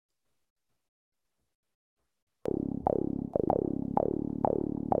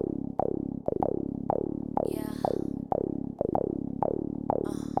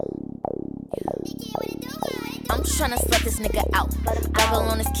I'm tryna slut this nigga out. Gobble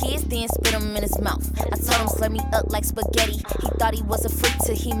on his kids, then spit him in his mouth. I told him slurp me up like spaghetti. He thought he was a freak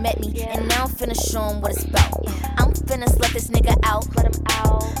till he met me. And now I'm finna show him what it's about. I'm finna slut this nigga out. Let him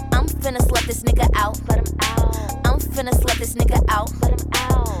out. I'm finna slut this nigga out. Let him out. I'm finna slut this nigga out. Let him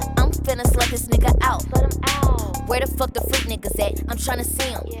out. I'm finna slut this nigga out. Let him out. Where the fuck the freak niggas at? I'm tryna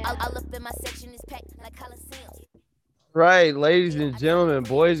see him. All up in my section is packed like Coliseum. Right, ladies and gentlemen,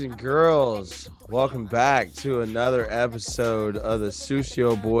 boys and girls, welcome back to another episode of the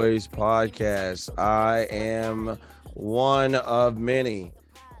SUCIO BOYZ podcast. I am one of many.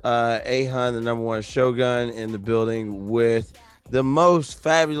 Ahun, the number one Shogun in the building with the most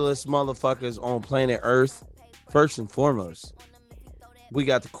fabulous motherfuckers on planet Earth. First and foremost, we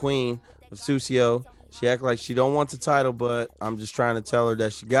got the queen of SUCIO. She act like she don't want the title, but I'm just trying to tell her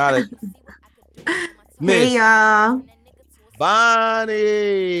that she got it. Hey, y'all.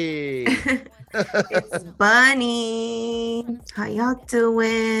 Bonnie. It's Bunny. How y'all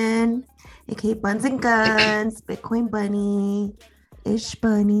doing? AKA Buns and Guns, Bitcoin Bunny, Ish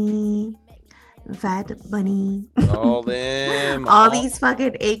Bunny, Vad Bunny. All them. all these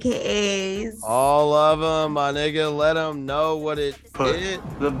fucking AKAs. All of them, my nigga. Let them know what it Put is.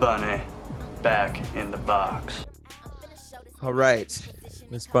 the bunny back in the box. All right,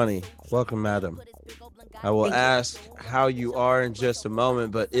 Miss Bunny, welcome, madam. I will ask how you are in just a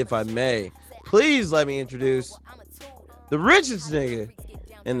moment, but if I may, please let me introduce the richest nigga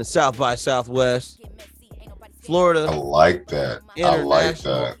in the South by Southwest, Florida. I like that. I like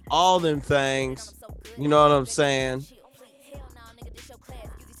that. All them things. You know what I'm saying?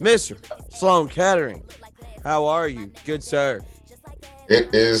 Mr. Sloan Kettering, how are you? Good, sir.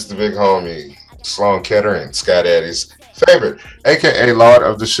 It is the big homie, Sloan Kettering, Sky Daddy's favorite, aka Lord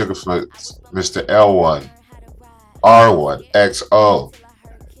of the Sugarfoots, Mr. L1, R1, XO.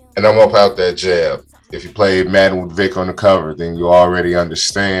 And I'm up out that jab. If you played Madden with Vic on the cover, then you already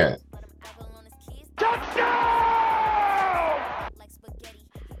understand.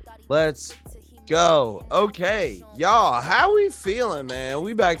 Let's go. Okay, y'all, how we feeling, man?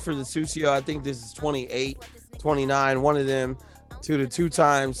 We back for the SUCIO. I think this is 28, 29, one of them, 2 to 2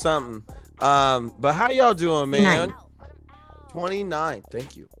 times something. But how y'all doing, man? 29.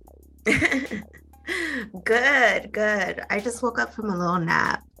 Thank you. Good. I just woke up from a little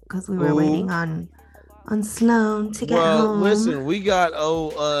nap because we were waiting on Sloan to get home. Listen, we got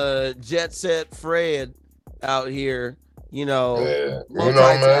Jet Set Fred out here, you know,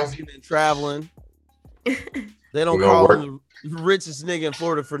 multitasking and traveling. They don't call him the richest nigga in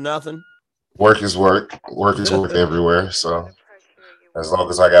Florida for nothing. Work is work. Work is work everywhere. So as long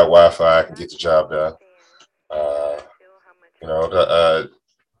as I got Wi-Fi, I can get the job done. You know, the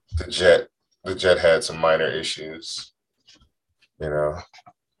jet had some minor issues, you know.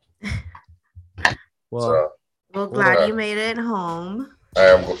 Well, glad you made it home.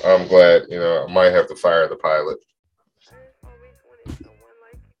 I'm glad, you know. I might have to fire the pilot.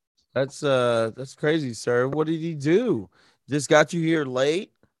 That's crazy, sir. What did he do? Just got you here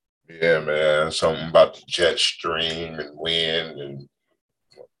late? Yeah, man. Something about the jet stream and wind, and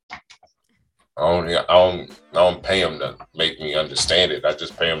I don't pay him to make me understand it. I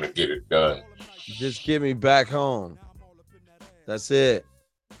just pay him to get it done. Just get me back home. That's it.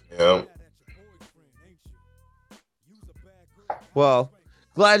 Yeah. Well,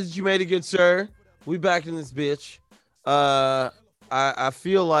 glad that you made it, good sir. We back in this bitch. I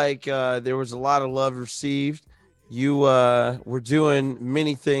feel like there was a lot of love received. You were doing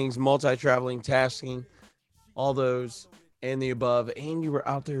many things, multi-traveling, tasking, all those and the above, and you were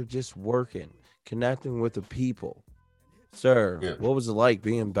out there just working, connecting with the people. Sir, yeah. What was it like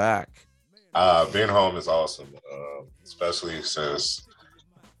being back? Being home is awesome, especially since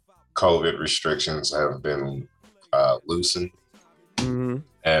COVID restrictions have been loosened. Mm-hmm.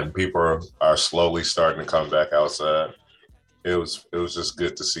 And people are slowly starting to come back outside. It was just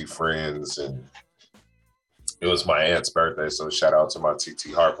good to see friends, and it was my aunt's birthday, so shout out to my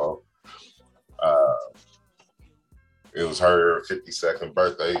TT Harpo. It was her 52nd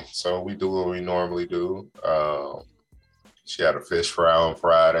birthday, so we do what we normally do. She had a fish fry on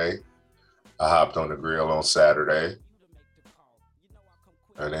Friday. I hopped on the grill on Saturday,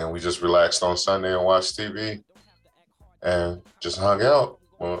 and then we just relaxed on Sunday and watched TV and just hung out.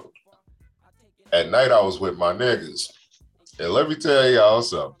 Well, at night I was with my niggas. And let me tell y'all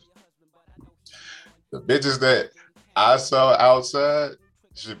something. The bitches that I saw outside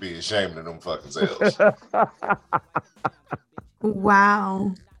should be ashamed of them fucking selves.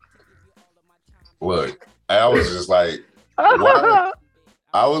 Wow. Look, I was just like, why?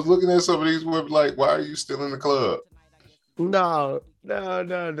 I was looking at some of these women like, why are you still in the club? No.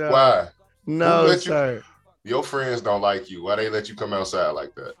 Why? No, sir. Your friends don't like you. Why they let you come outside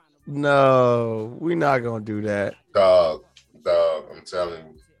like that? No, we're not gonna do that. Dog, I'm telling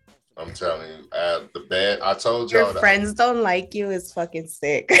you. The bad. I told Your y'all that. friends don't like you is fucking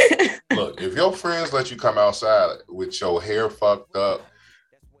sick. Look, if your friends let you come outside with your hair fucked up,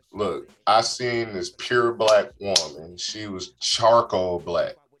 look, I seen this pure black woman. She was charcoal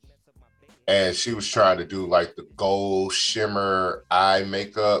black. And she was trying to do like the gold shimmer eye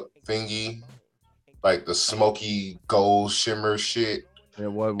makeup thingy, like the smoky gold shimmer shit.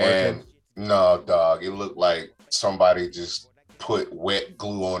 It wasn't working. And no, dog, it looked like somebody just put wet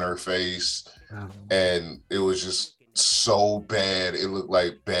glue on her face. And it was just so bad. It looked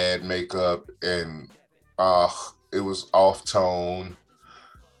like bad makeup, and it was off tone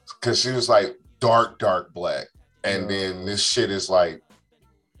because she was like dark black. And then this shit is like,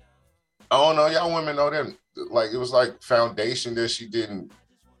 I don't know, y'all women know them. Like, it was like foundation that she didn't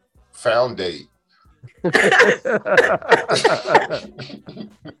foundate. I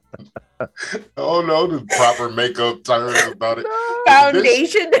don't know the proper makeup terms about it.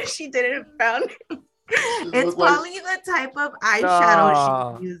 Foundation that she didn't found. It's probably the type of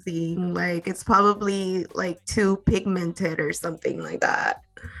eyeshadow she's using. Like, it's probably like too pigmented or something like that.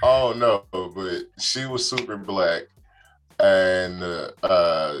 Oh no, but she was super black, and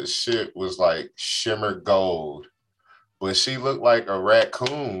shit was like shimmer gold, but she looked like a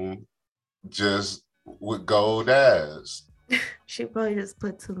raccoon just with gold eyes. She probably just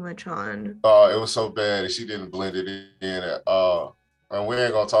put too much on. Oh, it was so bad that she didn't blend it in at all. And we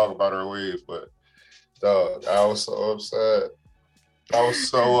ain't gonna talk about her weave, but dog, I was so upset. I was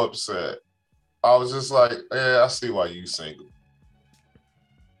so upset. I was just like, yeah, I see why you single.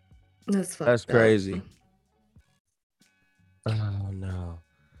 That's crazy. Oh no,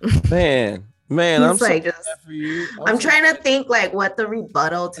 man, I'm like, so sad for you. I'm trying to think like what the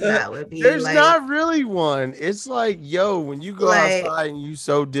rebuttal to that would be. There's like, not really one. It's like, yo, when you go outside and you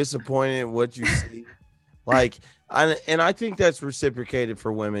so disappointed in what you see, like, I think that's reciprocated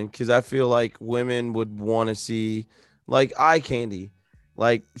for women, because I feel like women would want to see like eye candy,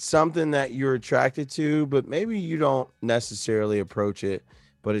 like something that you're attracted to, but maybe you don't necessarily approach it,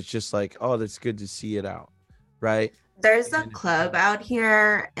 but it's just like, oh, that's good to see it out, right? There's a club out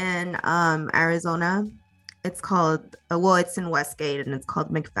here in Arizona. It's called, it's in Westgate, and it's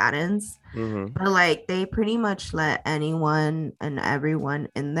called McFadden's. Mm-hmm. But like, they pretty much let anyone and everyone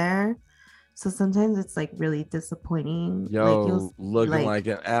in there. So sometimes it's like really disappointing. Yo, like, looking like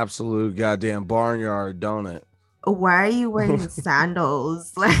an absolute goddamn barnyard, don't it? Why are you wearing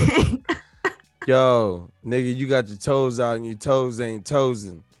sandals? Like, yo, nigga, you got your toes out and your toes ain't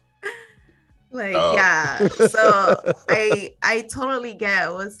toesing. Like, yeah. So I totally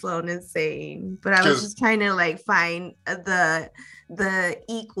get what Sloan is saying, but I was just trying to like find the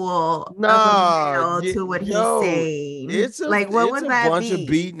equal of a male to what he's saying. It's like, what would that be? Bunch of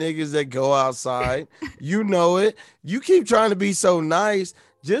beat niggas that go outside. You know it. You keep trying to be so nice.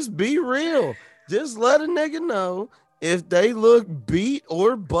 Just be real. Just let a nigga know if they look beat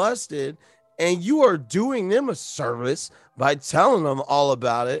or busted, and you are doing them a service by telling them all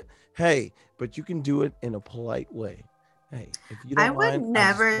about it. Hey, but you can do it in a polite way. Hey, if you don't I would mind,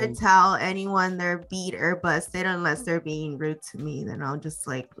 never tell anyone they're beat or busted unless they're being rude to me. Then I'll just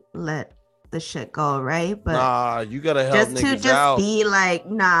like let the shit go, right? But nah, you gotta help just niggas to out. Be like,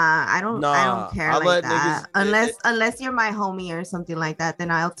 I don't care like that. Unless you're my homie or something like that,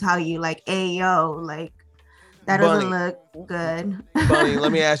 then I'll tell you like, hey yo, like that doesn't look good. Bunny,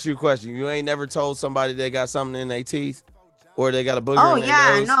 let me ask you a question. You ain't never told somebody they got something in their teeth? Or they got a booger in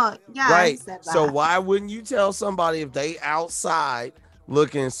their nose? No, yeah, right. So why wouldn't you tell somebody if they outside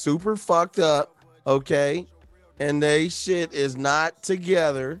looking super fucked up, okay, and they shit is not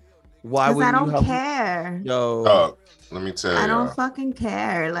together? Why would I don't care? Yo, let me tell you, I don't fucking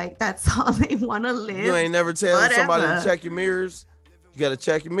care. Like, that's how they want to live. You ain't never tell somebody to check your mirrors. You got to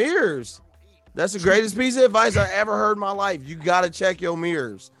check your mirrors. That's the greatest piece of advice I ever heard in my life. You got to check your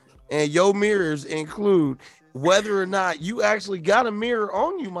mirrors, and your mirrors include whether or not you actually got a mirror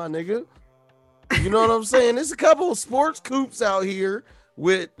on you, my nigga. You know what I'm saying? There's a couple of sports coupes out here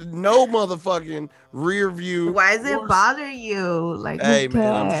with no motherfucking rear view. Why does it bother you? Like, hey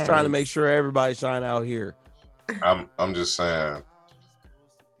man, I'm just trying to make sure everybody shine out here. I'm just saying,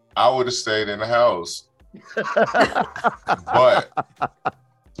 I would have stayed in the house. But,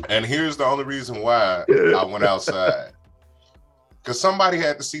 and here's the only reason why I went outside. Because somebody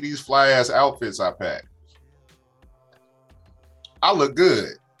had to see these fly ass outfits I packed. I look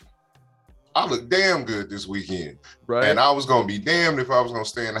good. I look damn good this weekend. Right. And I was going to be damned if I was going to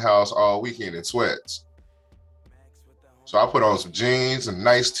stay in the house all weekend in sweats. So I put on some jeans, a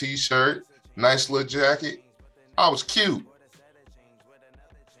nice t-shirt, nice little jacket, I was cute.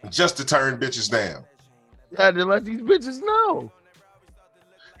 Just to turn bitches down. I had to let these bitches know.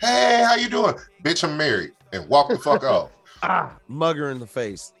 Hey, how you doing? Bitch, I'm married. And walk the fuck off. Mugger in the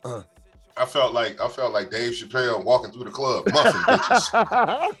face. I felt like Dave Chappelle walking through the club, muffin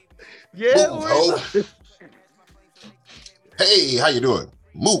bitches. Yeah. Move, ho. Hey, how you doing?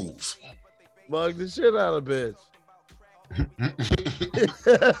 Move. Mug the shit out of bitch.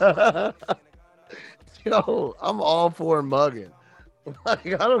 Yo, I'm all for mugging. Like,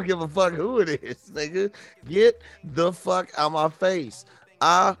 I don't give a fuck who it is, nigga. Get the fuck out my face.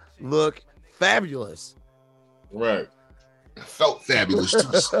 I look fabulous. Right. Felt fabulous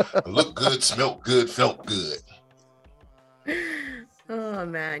too. Looked good, smelled good, felt good. Oh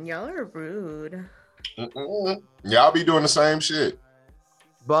man, y'all are rude. Y'all be doing the same shit.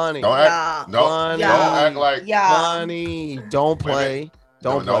 Bunny. Don't act, don't act like Bunny. Don't play.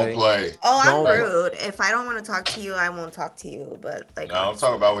 Don't play. Oh, I'm rude. If I don't want to talk to you, I won't talk to you. But like, no, I'm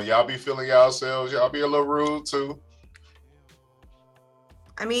talking about when y'all be feeling yourselves, y'all be a little rude too.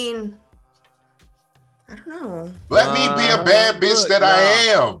 I mean, I don't know. Let me be a bad bitch that I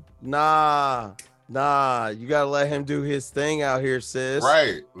am. Nah. You gotta let him do his thing out here, sis.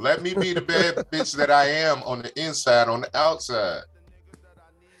 Right. Let me be the bad bitch that I am on the inside, on the outside.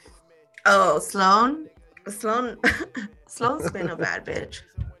 Oh, Sloan. Sloan's been a bad bitch.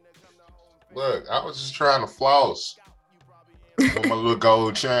 Look, I was just trying to floss with my little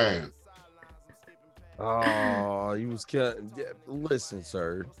gold chain. Oh, you was killing. Listen,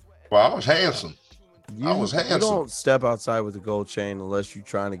 sir. Well, I was handsome. You don't step outside with a gold chain unless you're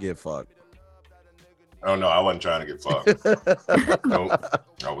trying to get fucked. Oh no, I wasn't trying to get fucked. Nope,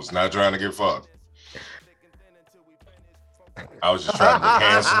 I was not trying to get fucked. I was just trying to look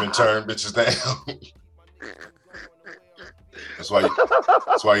handsome and turn bitches down. That's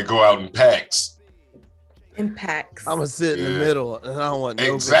why you go out in packs. In packs. I'm gonna sit in the middle, and I don't want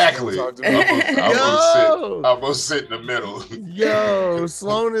no exactly. bitch to talk to me. I'm gonna sit in the middle. Yo,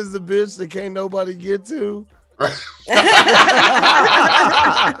 Sloan is the bitch that can't nobody get to.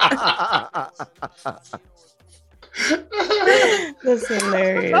 That's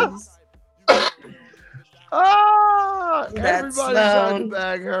hilarious. Everybody's trying to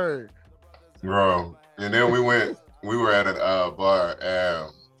bag her. Bro, and then we were at a bar,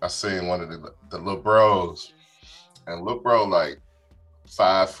 and I seen one of the little bros, and little bro like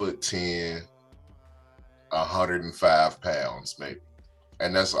 5'10", 105 pounds maybe,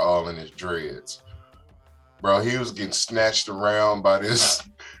 and that's all in his dreads. Bro, he was getting snatched around by this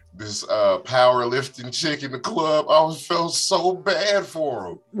powerlifting chick in the club. I felt so bad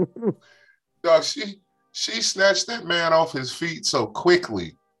for him. Dog, she snatched that man off his feet so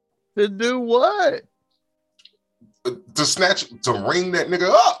quickly. To do what? To ring that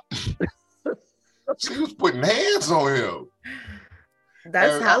nigga up. She was putting hands on him.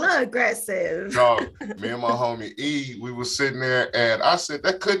 That's hella aggressive. Dog, me and my homie E, we was sitting there, and I said,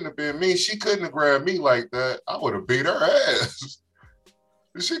 that couldn't have been me. She couldn't have grabbed me like that. I would have beat her ass.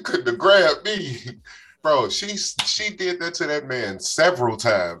 She couldn't have grabbed me. Bro, she did that to that man several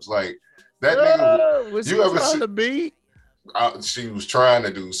times. Like, that nigga. Was you ever trying to beat? She was trying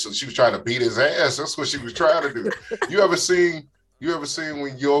to do. So she was trying to beat his ass. That's what she was trying to do. You ever seen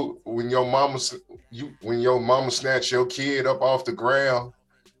when your mama snatch your kid up off the ground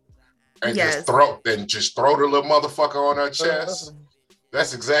and just throw the little motherfucker on her chest?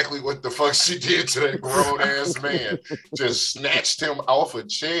 That's exactly what the fuck she did to that grown ass man. Just snatched him off a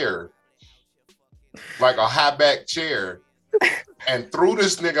chair, like a high back chair, and threw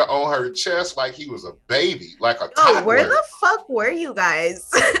this nigga on her chest like he was a baby, like a toddler. Where the fuck were you guys?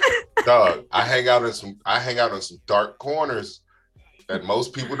 Dog, I hang out in some dark corners that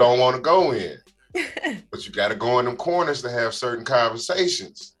most people don't want to go in. But you got to go in them corners to have certain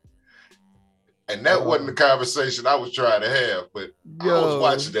conversations. And that wasn't the conversation I was trying to have, but I was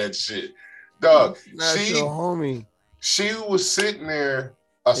watching that shit. Dog, she was sitting there,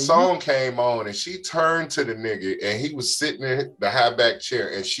 a song came on, and she turned to the nigga, and he was sitting in the high back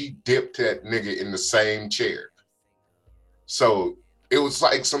chair, and she dipped that nigga in the same chair. So it was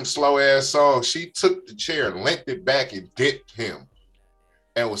like some slow ass song. She took the chair and leant it back and dipped him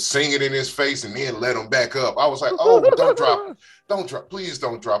and was singing in his face and then let him back up. I was like, oh, don't drop. Don't drop. Please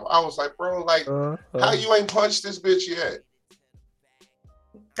don't drop. I was like, bro, like, how you ain't punched this bitch yet?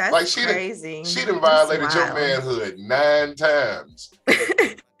 That's like, crazy. She done violated your manhood 9 times.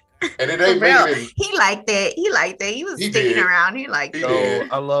 And it ain't making it. He liked that. He was sticking around. He liked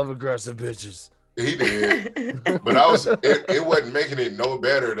it. I love aggressive bitches. He did. But it wasn't making it no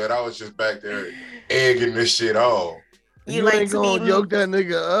better that I was just back there egging this shit on. You ain't gonna yoke that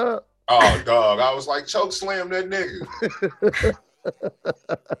nigga up. Oh, dog. I was like, choke slam that nigga.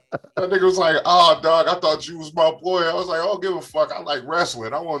 That nigga was like, oh, dog, I thought you was my boy. I was like, I don't give a fuck. I like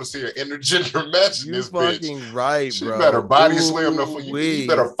wrestling. I want to see an intergender match in this bitch. You fucking right, she bro. She better body slam the fuck. You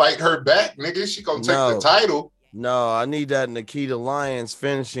better fight her back, nigga. She gonna take the title. No, I need that Nikita Lyons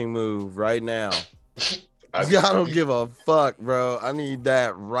finishing move right now. I don't give a fuck, bro. I need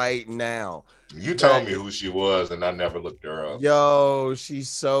that right now. You told me who she was, and I never looked her up. Yo, she's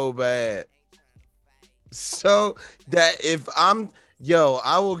so bad. So that if I'm,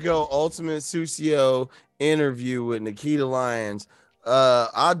 I will go Ultimate Sucio interview with Nikita Lyons.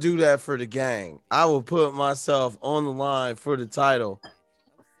 I'll do that for the gang. I will put myself on the line for the title.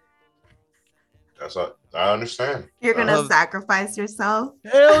 That's what I understand. You're gonna sacrifice yourself?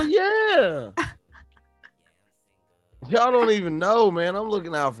 Hell yeah. Y'all don't even know, man. I'm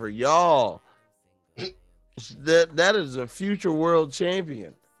looking out for y'all. That is a future world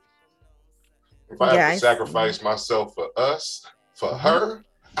champion. If I have to sacrifice myself for us, for her,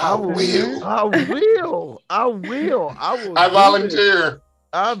 I will. I will. I volunteer.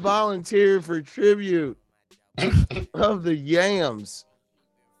 I volunteer for tribute of the yams.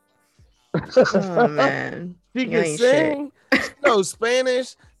 Oh man. She can sing. She knows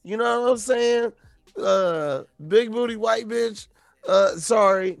Spanish. You know what I'm saying? Big booty white bitch.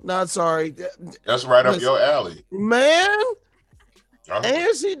 Sorry, not sorry. That's right up your alley, man.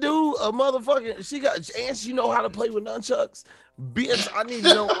 And she do a motherfucking. And she know how to play with nunchucks. Bitch, I need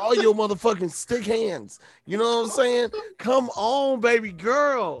to know all your motherfucking stick hands. You know what I'm saying? Come on, baby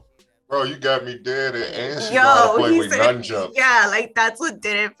girl. Bro, you got me dead. And she know how to play with nunchucks. Yeah, like that's what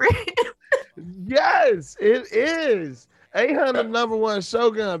did it for him. Yes, it is. 800 number one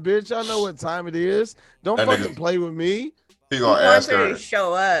Shogun, bitch. I know what time it is. Don't fucking play with me. He gonna ask her to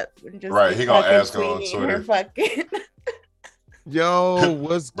show up. And just right, he gonna ask her on Twitter. Yo,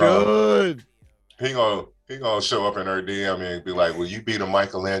 what's good? He gonna show up in her DM and be like, "Will you be the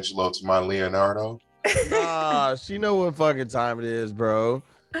Michelangelo to my Leonardo?" Nah, she know what fucking time it is, bro.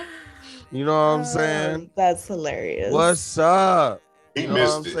 You know what I'm saying? That's hilarious. What's up? He you know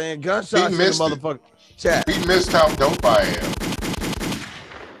missed what I'm it. saying? Gunshots in the motherfucker. Chat. He missed how dope I am.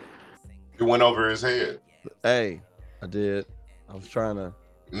 It went over his head. Hey, I did. I was trying to.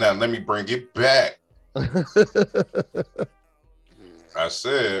 Now let me bring it back. I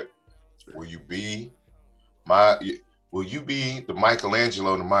said, will you be the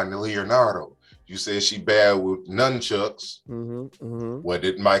Michelangelo to my Leonardo? You said she bad with nunchucks. What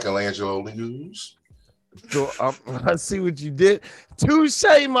did Michelangelo lose? I see what you did. Touche,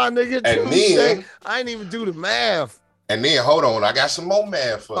 my nigga. Touche. I ain't even do the math. And then, hold on. I got some more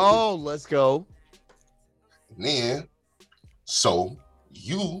math for you. Oh, let's go. And then, so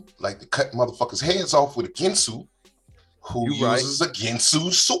you like to cut motherfuckers' heads off with a Ginsu who uses a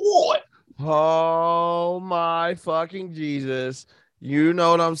Ginsu sword. Oh, my fucking Jesus. You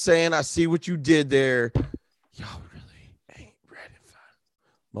know what I'm saying? I see what you did there. Y'all really ain't ready for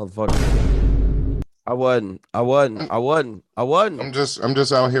motherfucker. I wasn't. I'm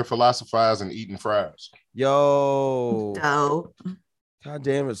just out here philosophizing and eating fries. Yo. Dope. God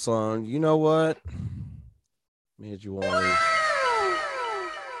damn it, Sloan. You know what? Made you want it.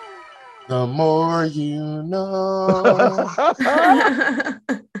 The more you know.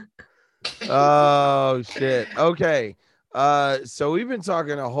 Oh shit. Okay. So we've been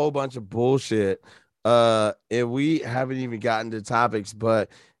talking a whole bunch of bullshit. And we haven't even gotten to topics, but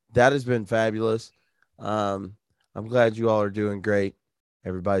that has been fabulous. I'm glad you all are doing great.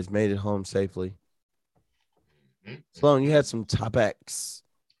 Everybody's made it home safely. Sloan, you had some topics.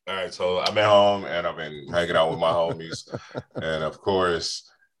 All right, so I'm at home and I've been hanging out with my homies. And of course,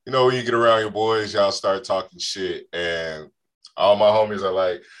 you know, when you get around your boys, y'all start talking shit. And all my homies are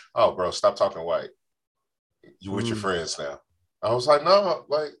like, oh, bro, stop talking white. You with your friends now. I was like, no,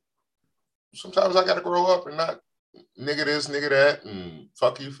 like, sometimes I got to grow up and not nigga this, nigga that, and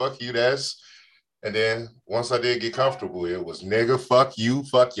fuck you, that's. And then once I did get comfortable, it was nigga, fuck you,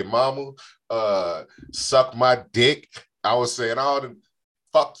 fuck your mama, suck my dick. I was saying all the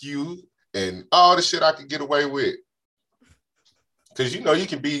fuck you and all the shit I could get away with. Because, you know, you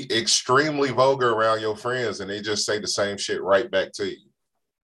can be extremely vulgar around your friends and they just say the same shit right back to you.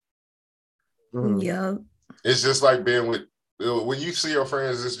 Yeah. It's just like being with, when you see your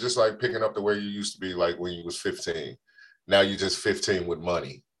friends, it's just like picking up the way you used to be like when you was 15. Now you're just 15 with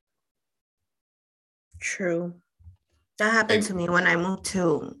money. True. That happened to me when I moved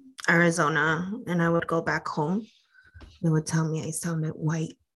to Arizona and I would go back home. They would tell me I sounded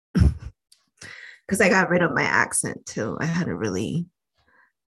white because I got rid of my accent too. I had a really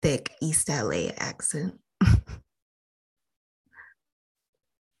thick East LA accent.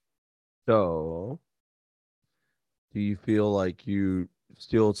 So, do you feel like you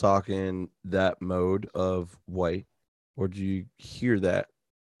still talking that mode of white, or do you hear that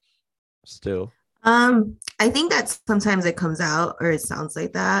still? I think that sometimes it comes out or it sounds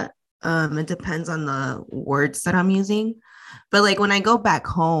like that. It depends on the words that I'm using. But like when I go back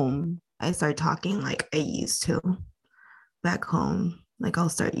home, I start talking like I used to back home. Like I'll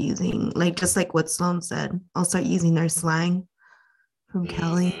start using like just like what Sloan said, I'll start using their slang from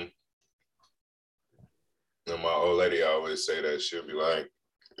Kelly. And my old lady always say that. She'll be like,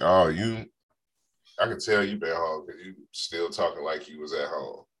 "Oh, I can tell you been home because you still talking like you was at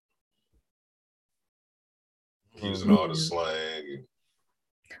home, using all the slang." And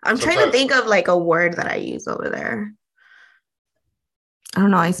I'm trying to think of like a word that I use over there. I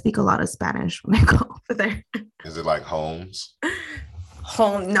don't know. I speak a lot of Spanish when I go over there. Is it like homes?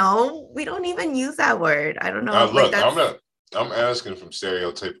 Home? No, we don't even use that word. I don't know. Look, I'm asking from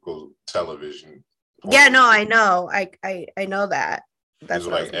stereotypical television. Yeah, no, I know. I know that. That's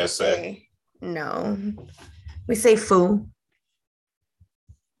what like I was gonna say. No, we say foo.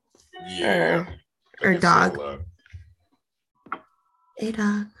 Yeah. Or dog. Hey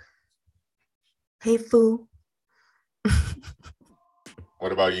dog. Hey foo.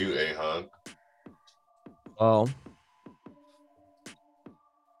 What about you, Ahun? Oh.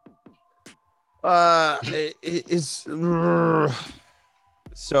 It's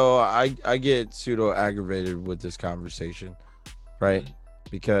so I get pseudo aggravated with this conversation, right?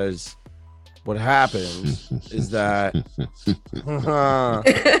 Because what happens is that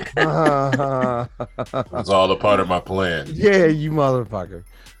it's all a part of my plan. Yeah, you motherfucker.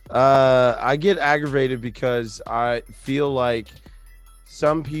 I get aggravated because I feel like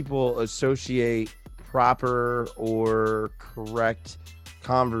some people associate proper or correct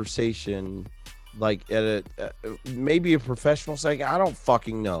conversation like at a maybe a professional setting. I don't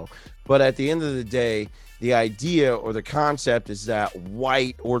fucking know, but at the end of the day, the idea or the concept is that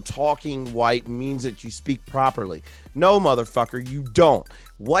white or talking white means that you speak properly. No, motherfucker, you don't.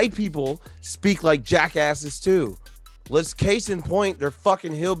 White people speak like jackasses too. Let's case in point, they're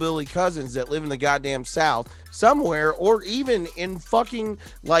fucking hillbilly cousins that live in the goddamn South somewhere, or even in fucking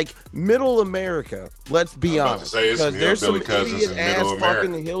like middle America. Let's be honest, because there's some idiot ass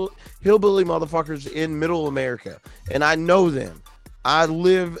fucking hillbilly motherfuckers in middle America, and I know them. I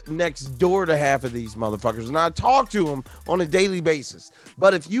live next door to half of these motherfuckers, and I talk to them on a daily basis.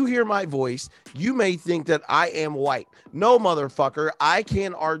 But if you hear my voice, you may think that I am white. No, motherfucker, I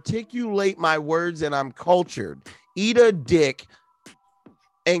can articulate my words, and I'm cultured. Eat a dick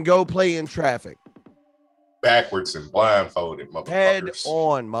and go play in traffic. Backwards and blindfolded, motherfuckers. Head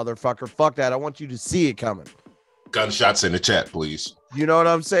on, motherfucker. Fuck that. I want you to see it coming. Gunshots in the chat, please. You know what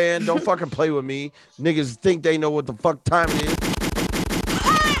I'm saying? Don't fucking play with me. Niggas think they know what the fuck time it is.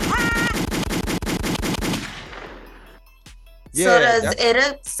 So does it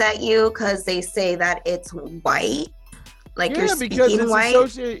upset you because they say that it's white? Like you're speaking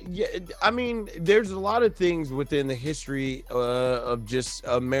white? Yeah, I mean, there's a lot of things within the history of just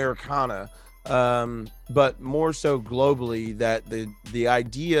Americana, but more so globally, that the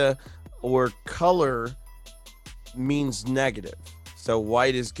idea or color means negative. So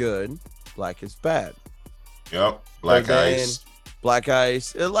white is good, black is bad. Yep, black ice. Black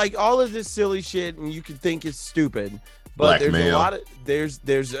ice, like all of this silly shit, and you can think it's stupid, but black there's male. a lot of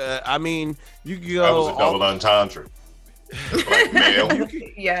I mean, you could go. That was a double entendre. Black male.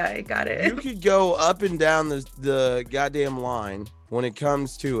 Yeah, I got it. You could go up and down the goddamn line when it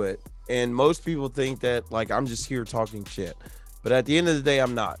comes to it, and most people think that like I'm just here talking shit, but at the end of the day,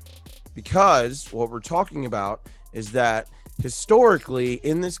 I'm not, because what we're talking about is that historically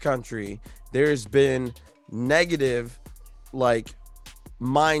in this country there's been negative like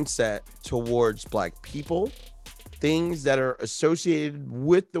mindset towards black people, things that are associated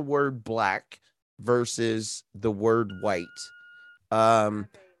with the word black versus the word white.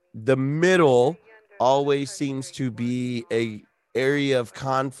 The middle always seems to be a area of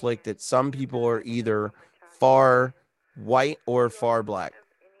conflict that some people are either far white or far black,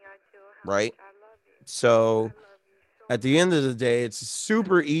 right? So at the end of the day, it's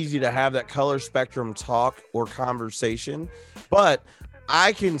super easy to have that color spectrum talk or conversation, but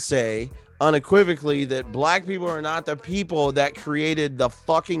I can say unequivocally that black people are not the people that created the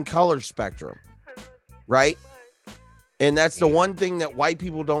fucking color spectrum, right? And that's the one thing that white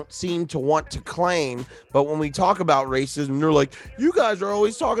people don't seem to want to claim. But when we talk about racism, they're like, you guys are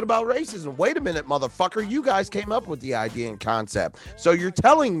always talking about racism. Wait a minute, motherfucker. You guys came up with the idea and concept. So you're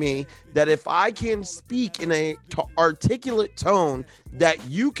telling me that if I can speak in a articulate tone that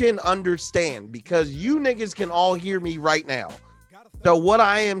you can understand, because you niggas can all hear me right now. So what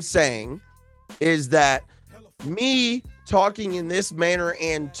I am saying is that me talking in this manner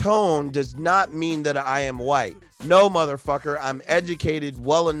and tone does not mean that I am white. No, motherfucker, I'm educated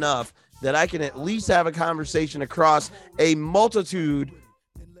well enough that I can at least have a conversation across a multitude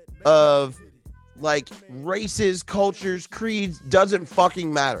of like races, cultures, creeds, doesn't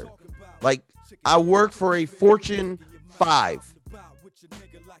fucking matter. Like, I work for a Fortune 5.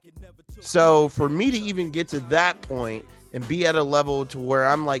 So for me to even get to that point and be at a level to where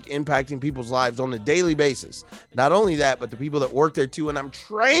I'm like impacting people's lives on a daily basis, not only that, but the people that work there too, and I'm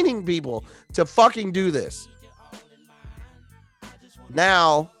training people to fucking do this.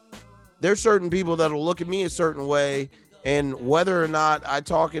 Now, there's certain people that'll look at me a certain way, and whether or not I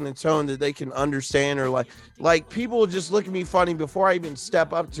talk in a tone that they can understand, or like people just look at me funny before I even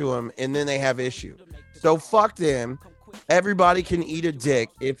step up to them, and then they have issue. So fuck them. Everybody can eat a dick.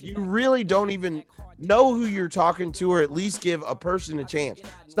 If you really don't even know who you're talking to, or at least give a person a chance,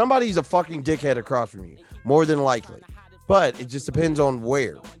 somebody's a fucking dickhead across from you, more than likely. But it just depends on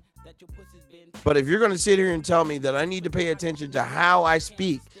where. But if you're going to sit here and tell me that I need to pay attention to how I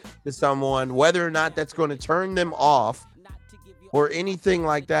speak to someone, whether or not that's going to turn them off or anything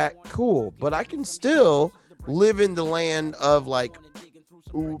like that, cool. But I can still live in the land of like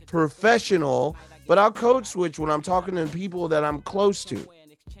professional, but I'll code switch when I'm talking to people that I'm close to.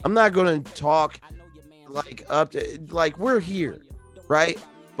 I'm not going to talk like up to, like, we're here, right?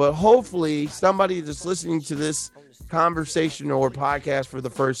 But hopefully somebody that's listening to this conversation or podcast for the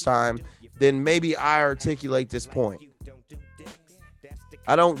first time, then maybe I articulate this point.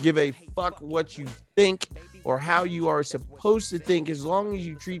 I don't give a fuck what you think or how you are supposed to think, as long as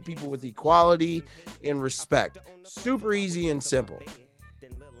you treat people with equality and respect. Super easy and simple.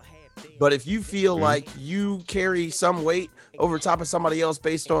 But if you feel like you carry some weight over top of somebody else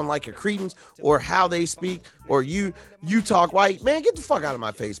based on like a credence or how they speak, or you talk white, man, get the fuck out of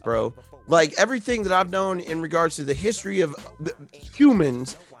my face, bro. Like, everything that I've known in regards to the history of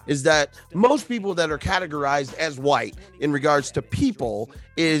humans is that most people that are categorized as white in regards to people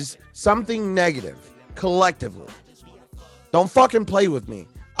is something negative collectively. Don't fucking play with me.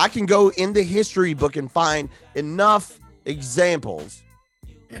 I can go in the history book and find enough examples.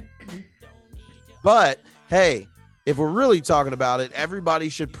 But hey, if we're really talking about it, everybody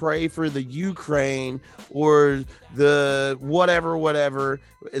should pray for the Ukraine or the whatever,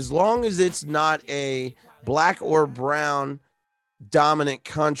 as long as it's not a black or brown dominant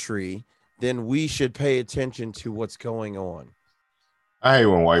country, then we should pay attention to what's going on. I hate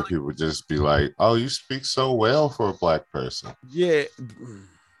when white people just be like, "Oh, you speak so well for a black person." Yeah.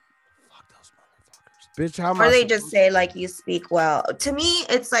 Fuck those motherfuckers. Bitch, how or they just say like, you speak well. To me,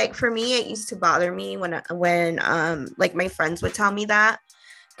 it's like, for me, it used to bother me when like my friends would tell me that,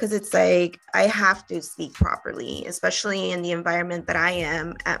 because it's like, I have to speak properly, especially in the environment that I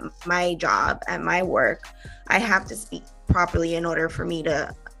am at my job, at my work. I have to speak properly in order for me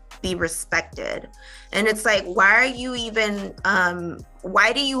to be respected. And it's like, why are you even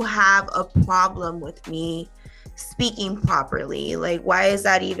why do you have a problem with me speaking properly? Like, why is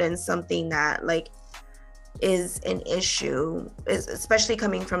that even something that like is an issue, especially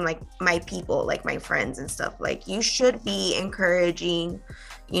coming from like my people, like my friends and stuff? Like, you should be encouraging,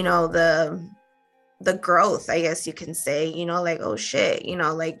 you know, the growth, I guess you can say, you know, like, oh shit, you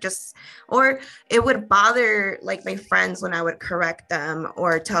know, like, just, or it would bother like my friends when I would correct them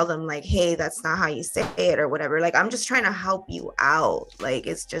or tell them like, hey, that's not how you say it or whatever. Like, I'm just trying to help you out. Like,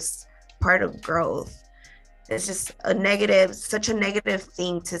 it's just part of growth. It's just such a negative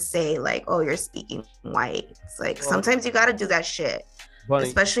thing to say, like, oh, you're speaking white. It's like, sometimes you got to do that shit,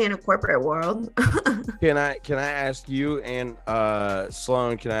 especially in a corporate world. Can I ask you, and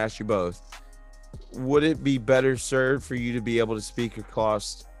Sloan, can I ask you both? Would it be better served for you to be able to speak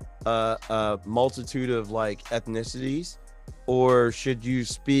across a multitude of like ethnicities, or should you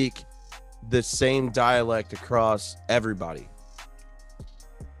speak the same dialect across everybody?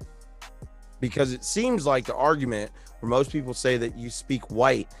 Because it seems like the argument where most people say that you speak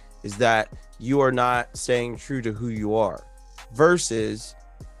white is that you are not staying true to who you are, versus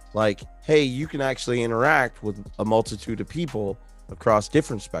like, hey, you can actually interact with a multitude of people across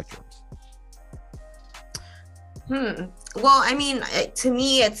different spectrums. Well, I mean, to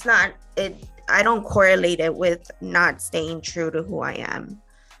me, it's not, I don't correlate it with not staying true to who I am.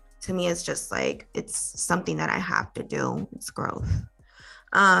 To me, it's just like, it's something that I have to do. It's growth.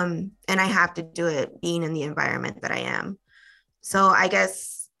 And I have to do it being in the environment that I am. So I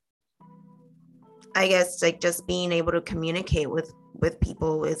guess like just being able to communicate with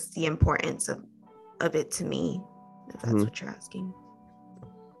people is the importance of it to me, if that's what you're asking.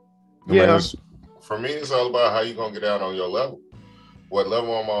 Yeah. For me, it's all about how you gonna get out on your level. what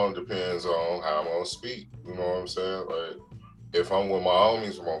level I'm on depends on how I'm gonna speak. You know what I'm saying? Like, if I'm with my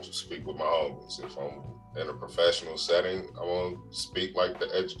homies, I'm gonna speak with my homies. If I'm in a professional setting, I'm gonna speak like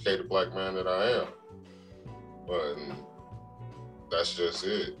the educated black man that I am. But that's just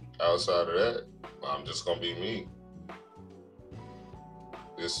it. Outside of that, I'm just gonna be me.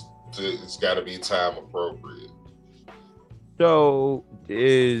 It's got to be time appropriate. So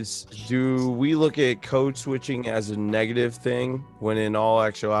do we look at code switching as a negative thing when in all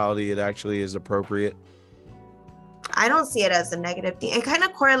actuality it actually is appropriate? I don't see it as a negative thing. It kind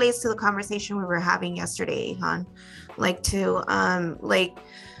of correlates to the conversation we were having yesterday, Han. Like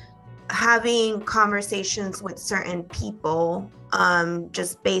having conversations with certain people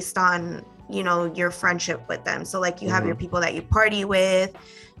just based on, you know, your friendship with them. So like you have your people that you party with,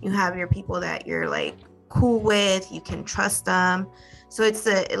 you have your people that you're like cool with, you can trust them. So it's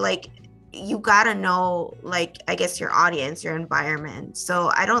like you gotta know, like, I guess your audience, your environment.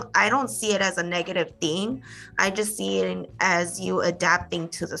 So I don't see it as a negative thing. I just see it as you adapting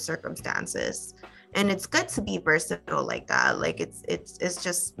to the circumstances. And it's good to be versatile like that. Like it's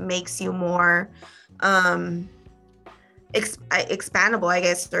just makes you more expandable, I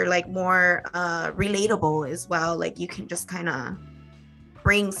guess, or like more relatable as well. Like you can just kind of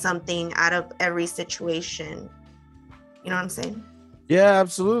bring something out of every situation. You know what I'm saying? Yeah,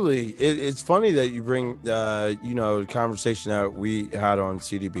 absolutely. It's funny that you bring you know, the conversation that we had on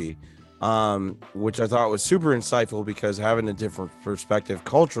CDB, which I thought was super insightful, because having a different perspective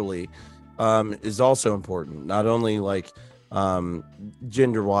culturally is also important. Not only like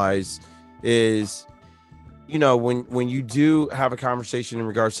gender wise, is, you know, when you do have a conversation in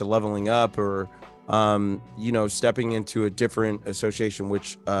regards to leveling up, or you know, stepping into a different association,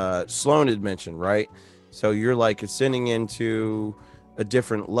 which Sloan had mentioned, right? So you're like ascending into a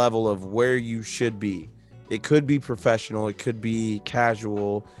different level of where you should be. It could be professional, it could be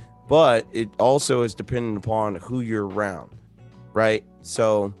casual, but it also is dependent upon who you're around, right?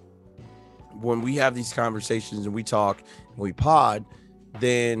 So when we have these conversations and we talk and we pod,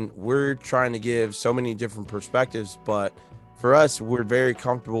 then we're trying to give so many different perspectives. But for us, we're very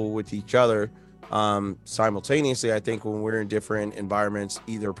comfortable with each other simultaneously. I think when we're in different environments,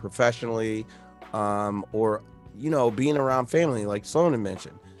 either professionally or, you know, being around family, like Sloan had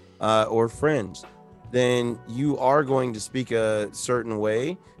mentioned, or friends, then you are going to speak a certain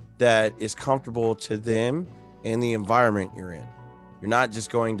way that is comfortable to them and the environment you're in. You're not just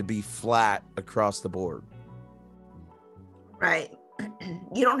going to be flat across the board. Right.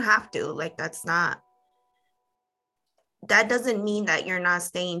 You don't have to. Like that doesn't mean that you're not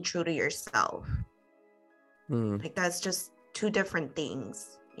staying true to yourself. Like that's just two different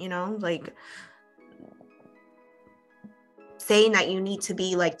things, you know? Like saying that you need to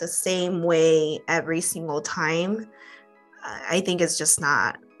be like the same way every single time, I think it's just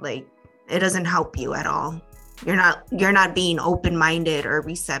not, like, it doesn't help you at all. You're not being open-minded or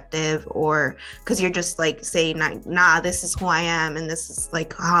receptive, or because you're just like saying, nah, this is who I am and this is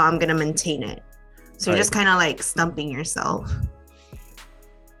like how I'm gonna maintain it. So you're just kind of like stumping yourself.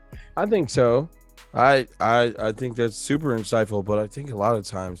 I think so. I think that's super insightful, but I think a lot of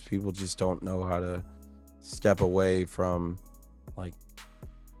times people just don't know how to step away from like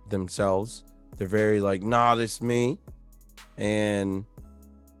themselves. They're very like, nah, this is me, and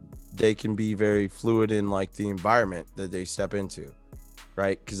they can be very fluid in like the environment that they step into,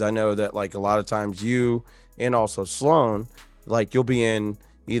 right? Because I know that like a lot of times you and also Sloan, like you'll be in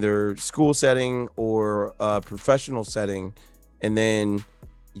either school setting or a professional setting, and then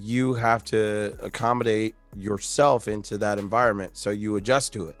you have to accommodate yourself into that environment, so you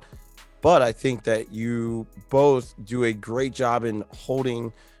adjust to it. But I think that you both do a great job in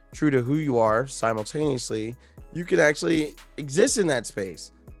holding true to who you are simultaneously. You can actually exist in that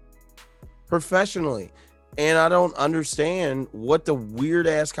space professionally. And I don't understand what the weird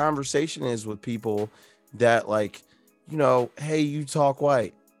ass conversation is with people that like, you know, hey, you talk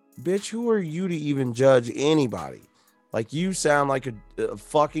white. Bitch, who are you to even judge anybody? Like, you sound like a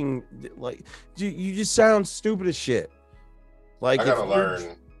fucking, like, you just sound stupid as shit. Like, I gotta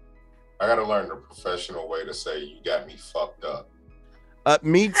learn the professional way to say you got me fucked up.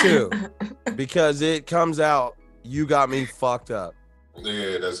 Me too, because it comes out, you got me fucked up.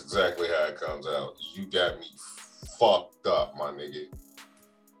 Yeah, that's exactly how it comes out. You got me fucked up, my nigga.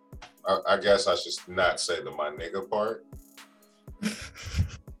 I guess I should not say the my nigga part.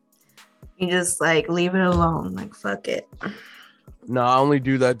 You just like leave it alone. Like, fuck it. No, I only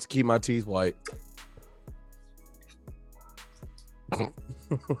do that to keep my teeth white.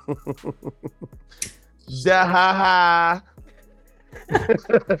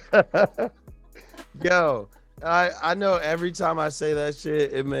 Yo, I know every time I say that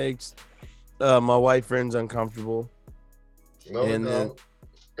shit, it makes my white friends uncomfortable. No, and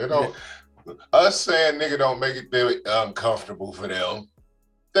it don't. Us saying nigga don't make it very uncomfortable for them.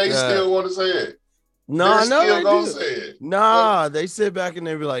 They still want to say it. No, still gonna say it. Nah, they sit back and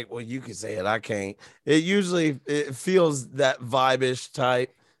they be like, "Well, you can say it. I can't." It feels that vibe-ish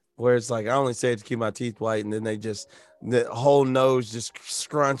type where it's like I only say it to keep my teeth white, and then the whole nose just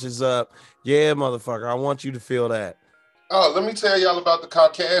scrunches up. Yeah, motherfucker, I want you to feel that. Oh, let me tell y'all about the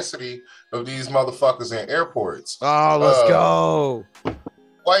caucasity of these motherfuckers in airports. Oh, let's go.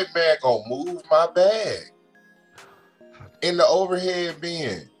 White man gonna move my bag in the overhead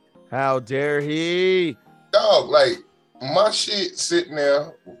bin. How dare he? Dog, like my shit sitting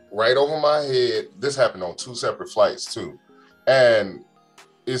there right over my head. This happened on 2 separate flights too. And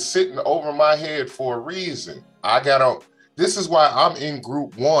it's sitting over my head for a reason. I got on. This is why I'm in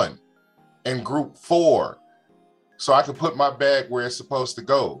group 1 and group 4. So I can put my bag where it's supposed to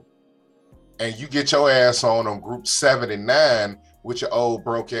go. And you get your ass on group 7 and 9 with your old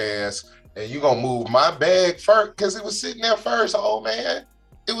broke ass, and you gonna move my bag first because it was sitting there first, old man.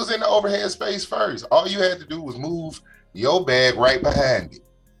 It was in the overhead space first. All you had to do was move your bag right behind it.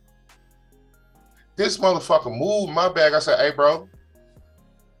 This motherfucker moved my bag. I said, "Hey, bro,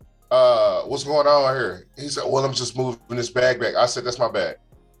 what's going on here?" He said, "Well, I'm just moving this bag back." I said, "That's my bag."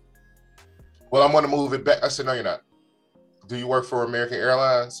 "Well, I'm gonna move it back." I said, "No, you're not." "Do you work for American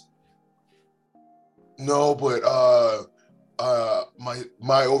Airlines?" "No, but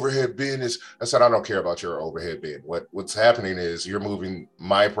my overhead bin is." I said, "I don't care about your overhead bin. What's happening is you're moving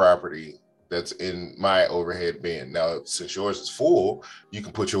my property that's in my overhead bin. Now, since yours is full, you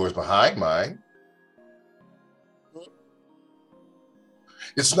can put yours behind mine.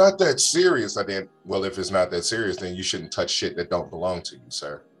 It's not that serious." I did. "Well, if it's not that serious, then you shouldn't touch shit that don't belong to you,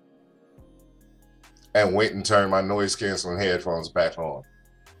 sir." And went and turned my noise canceling headphones back on.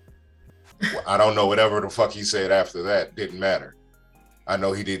 I don't know, whatever the fuck he said after that, didn't matter. I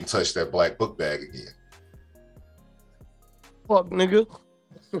know he didn't touch that black book bag again. Fuck, nigga.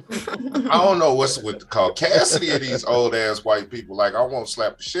 I don't know what's with the caucasity of these old ass white people. Like, I won't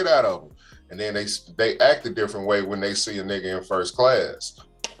slap the shit out of them. And then they act a different way when they see a nigga in first class.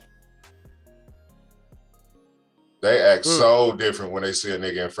 They act so different when they see a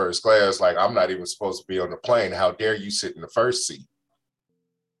nigga in first class. Like, I'm not even supposed to be on the plane. How dare you sit in the first seat?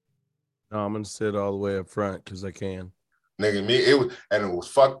 No, I'm gonna sit all the way up front because I can. Nigga, it was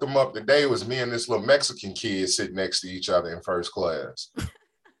fucked them up today. It was me and this little Mexican kid sitting next to each other in first class.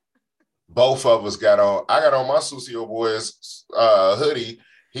 Both of us got on. I got on my SUCIO BOYZ hoodie.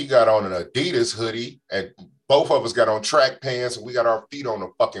 He got on an Adidas hoodie, and both of us got on track pants, and we got our feet on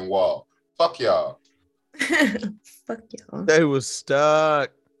the fucking wall. Fuck y'all. Fuck y'all. They was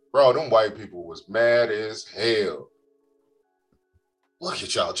stuck. Bro, them white people was mad as hell. Look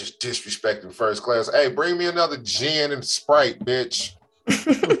at y'all just disrespecting first class. Hey, bring me another gin and Sprite, bitch.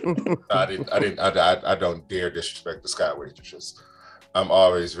 I don't dare disrespect the sky waitresses. I'm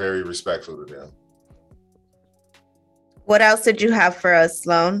always very respectful to them. What else did you have for us,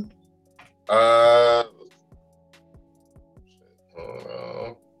 Sloan? Y'all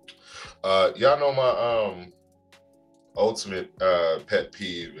know my ultimate pet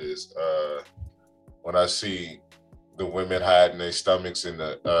peeve is when I see the women hiding their stomachs in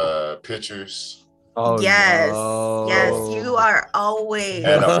the pictures. Oh yes, no. Yes, you are always.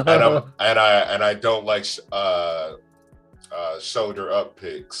 And I don't like shoulder up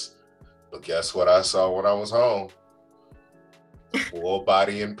pics. But guess what I saw when I was home? Full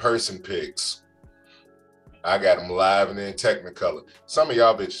body in person pics. I got them live and in Technicolor. Some of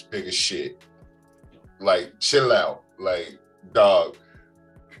y'all bitches big as shit. Like, chill out. Like, dog.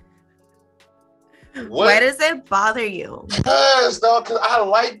 Why does it bother you? Because I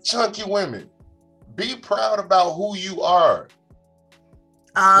like chunky women. Be proud about who you are.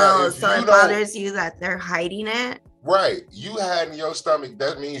 Oh, so it bothers you that they're hiding it? Right. You hiding your stomach,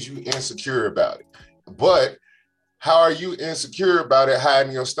 that means you insecure about it. But how are you insecure about it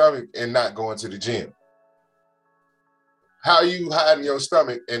hiding your stomach and not going to the gym? How are you hiding your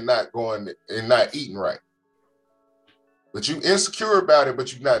stomach and not going and not eating right? But you insecure about it,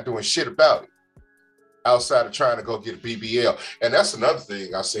 but you're not doing shit about it. Outside of trying to go get a BBL. And that's another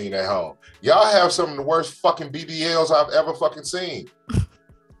thing I've seen at home. Y'all have some of the worst fucking BBLs I've ever fucking seen.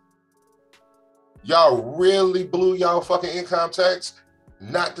 Y'all really blew y'all fucking income tax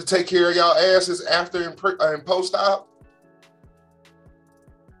not to take care of y'all asses after and post-op?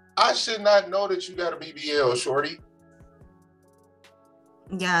 I should not know that you got a BBL, shorty.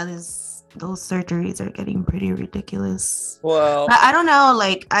 Yeah, those surgeries are getting pretty ridiculous. Well, I don't know.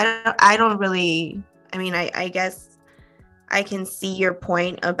 Like, I don't really I mean, I guess I can see your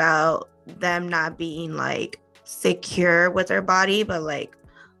point about them not being like secure with their body, but like,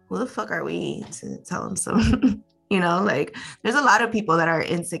 who the fuck are we to tell them something? Like there's a lot of people that are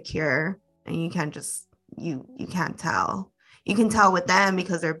insecure, and you can't just you can't tell. You can tell with them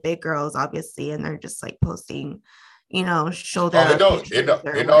because they're big girls, obviously, and they're just like posting, shoulder. Oh, it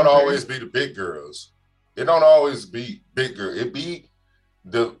don't always be the big girls. It don't always be big girl. It be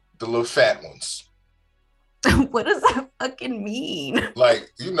the little fat ones. What does that fucking mean?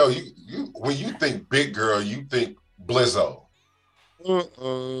 Like, you when you think big girl, you think Blizzo.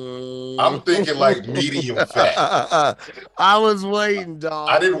 I'm thinking like medium fat. I was waiting, dog.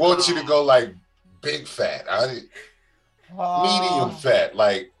 I didn't want you to go like big fat. Medium fat,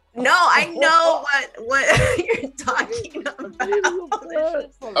 like. No, I know what you're talking about.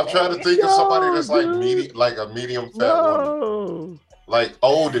 I'm trying to think of somebody that's like like a medium fat woman, like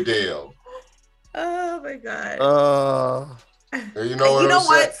Adele. Oh my god. You know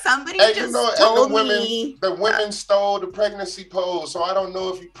what? Somebody just told me the women stole the pregnancy pose, so I don't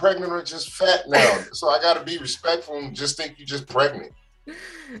know if you're pregnant or just fat now. So I got to be respectful and just think you're just pregnant.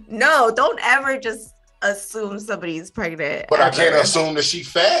 No, don't ever just assume somebody's pregnant. But I can't assume that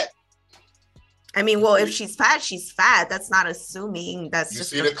she's fat. I mean, well, if she's fat, she's fat. That's not assuming. That's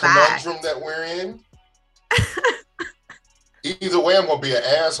just see the conundrum that we're in. Either way, I'm gonna be an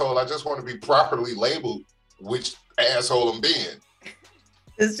asshole. I just want to be properly labeled which asshole I'm being.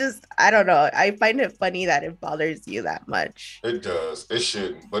 It's just, I don't know. I find it funny that it bothers you that much. It does. It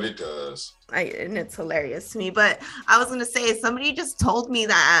shouldn't, but it does. And it's hilarious to me. But I was gonna say, somebody just told me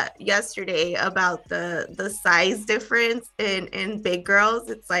that yesterday about the size difference in big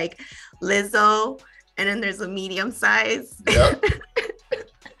girls. It's like Lizzo, and then there's a medium size. Yep.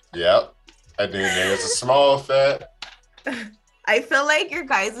 Yep. And then there's a small fat. I feel like your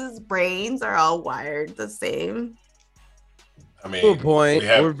guys' brains are all wired the same. I mean, to a point.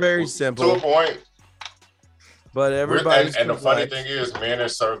 We're very simple. To a point. But everybody's and the funny thing is, men are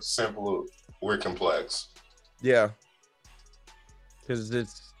so simple, we're complex. Yeah. Because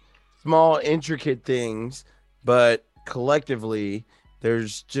it's small, intricate things, but collectively,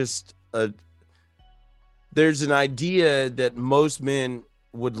 there's an idea that most men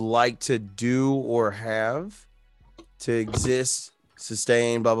would like to do or have to exist,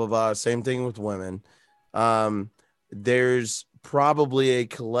 sustain, blah, blah, blah. Same thing with women. There's probably a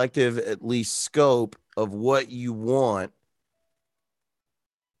collective, at least, scope of what you want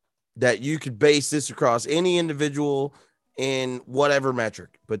that you could base this across any individual in whatever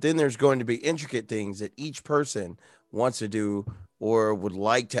metric. But then there's going to be intricate things that each person wants to do or would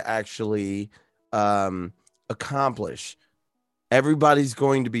like to actually accomplish. Everybody's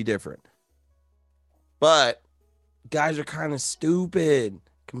going to be different. But guys are kind of stupid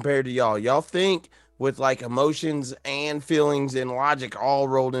compared to y'all. Y'all think with like emotions and feelings and logic all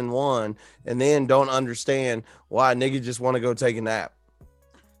rolled in one, and then don't understand why niggas just want to go take a nap.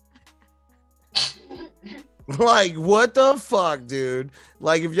 Like, what the fuck, dude?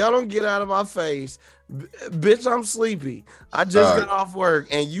 Like, if y'all don't get out of my face, bitch, I'm sleepy. I just got off work,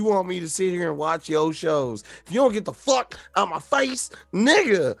 and you want me to sit here and watch your shows. If you don't get the fuck out of my face,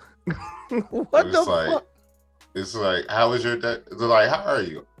 nigga. What the fuck? It's like, how is your day? They're like, how are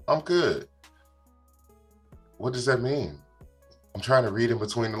you? I'm good. What does that mean? I'm trying to read in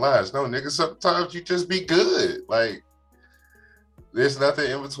between the lines. No, nigga, sometimes you just be good. Like, there's nothing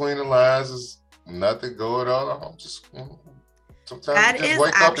in between the lines. There's nothing going on. I'm just, sometimes that you just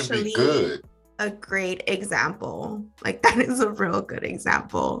wake up and be good. A great example. Like, that is a real good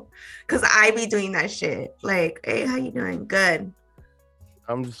example. Because I be doing that shit. Like, hey, how you doing? Good.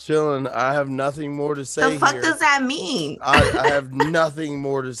 I'm just chilling. I have nothing more to say. The fuck here. does that mean? I have nothing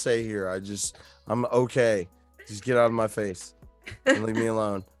more to say here. I'm okay. Just get out of my face and leave me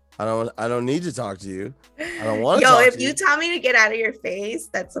alone. I don't need to talk to you. I don't want to talk to you. Yo, if you tell me to get out of your face,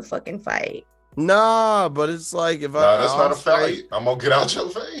 that's a fucking fight. Nah, but it's like if that's not a fight. I'm gonna get out your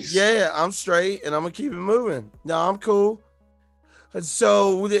face. Yeah, I'm straight and I'm gonna keep it moving. No, I'm cool.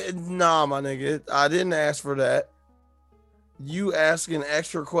 So, nah, my nigga, I didn't ask for that. You asking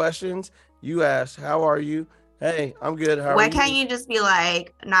extra questions. You ask, how are you? Hey, I'm good. How are you? Why can't you just be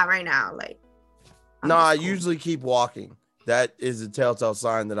like, not right now? Like, no, I usually keep walking. That is a telltale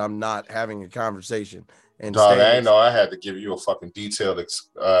sign that I'm not having a conversation. And dog, I ain't know I had to give you a fucking detailed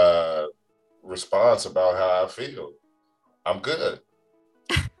response about how I feel. I'm good.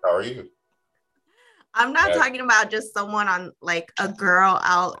 How are you? I'm not talking about just someone on like a girl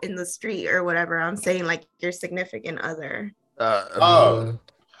out in the street or whatever. I'm saying like your significant other. I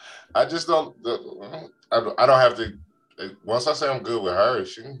just don't. I don't have to. Once I say I'm good with her,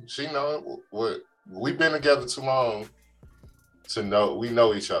 she know what we've been together too long to know we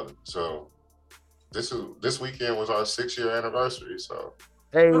know each other. So this weekend was our 6-year anniversary. So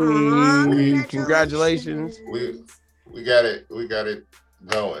hey, Aw, congratulations. We got it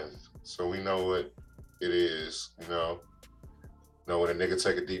going. So we know what it is, you know. When a nigga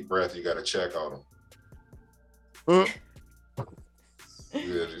take a deep breath, you gotta check on him.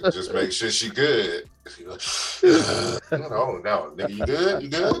 Yeah, just make sure she good. No, nigga, you good? You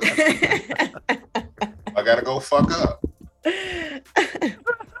good? I gotta go fuck up.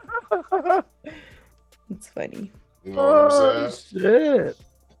 It's funny. You know what I'm saying?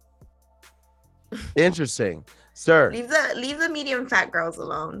 Shit. Interesting, sir. Leave the medium fat girls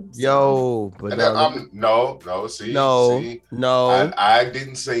alone. So. Yo, but no. I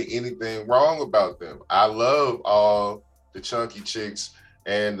didn't say anything wrong about them. I love all the chunky chicks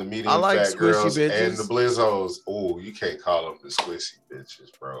and the medium fat girls bitches. And the blizzos. Oh, you can't call them the squishy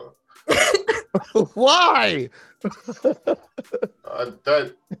bitches, bro. Why?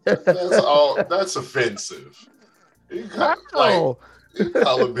 That's offensive. You call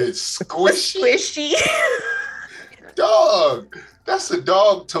a bitch squishy. Dog. That's a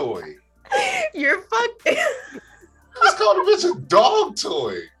dog toy. You're fucking. Let's call the bitch a dog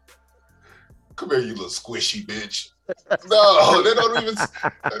toy. Come here, you little squishy bitch. No, they don't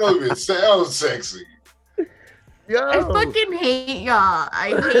even sound sexy. Yo. I fucking hate y'all. I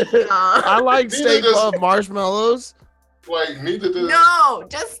hate y'all. I like Stay Puft Marshmallows. Like, neither do. No,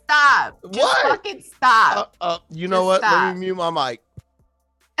 just stop. What? Just fucking stop. You know what? Stop. Let me mute my mic.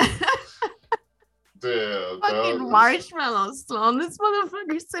 Damn, fucking marshmallows, Sloan. This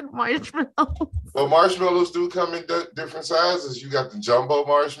motherfucker said marshmallows. Well, marshmallows do come in different sizes. You got the jumbo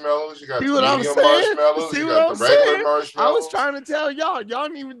marshmallows. You got the medium marshmallows. You got the regular marshmallows. I was trying to tell y'all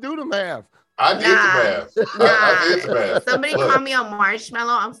didn't even do the math. I did the math. I did the math. Somebody call me a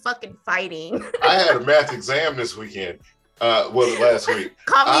marshmallow. I'm fucking fighting. I had a math exam this weekend. Last week.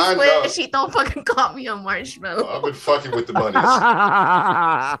 Call me squishy. Don't fucking call me a marshmallow. I've been fucking with the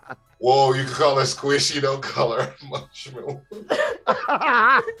bunnies. Whoa, you can call her squishy. Don't call her marshmallow.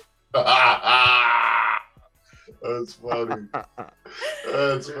 That's funny.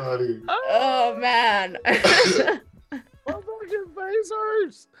 That's funny. Oh man. My fucking face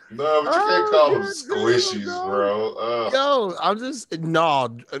hurts. No, but you can't call them squishies, bro. Yo, I'm just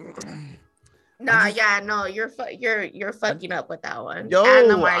you're fucking up with that one. Yo,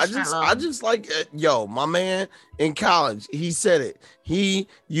 I just like my man in college. He said it. He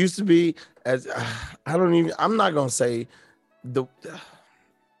used to be I'm not gonna say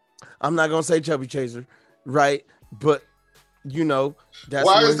chubby chaser, right? But that's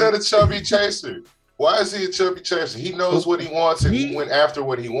why is that a chubby chaser? Why is he a chubby chaser? He knows what he wants and he went after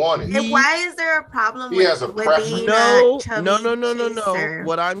what he wanted. And why is there a problem with being No.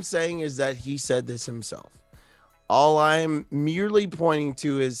 What I'm saying is that he said this himself. All I'm merely pointing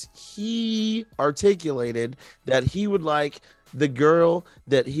to is he articulated that he would like the girl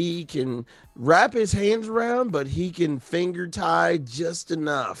that he can wrap his hands around, but he can finger tie just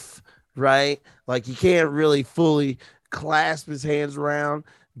enough, right? Like he can't really fully clasp his hands around,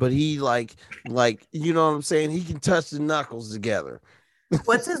 but he like you know what I'm saying? He can touch the knuckles together.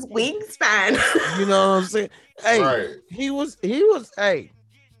 What's his wingspan? You know what I'm saying? Hey, right. he was hey.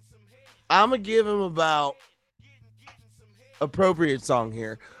 I'm gonna give him about appropriate song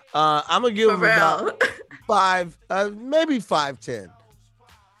here. I'm gonna give him about 5, maybe 5'10".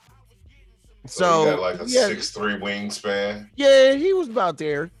 So he got like a 6'3" wingspan. Yeah, he was about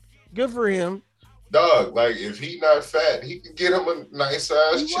there. Good for him. Dog, like if he not fat, he can get him a nice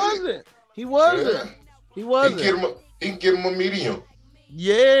size chick. He wasn't. He can get him a medium.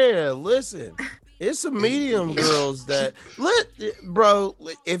 Yeah, listen. It's some medium girls that bro,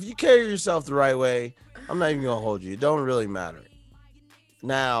 if you carry yourself the right way, I'm not even gonna hold you. It don't really matter.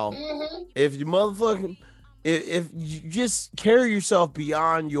 Now, if you motherfucking if you just carry yourself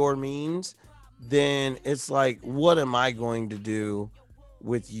beyond your means, then it's like, what am I going to do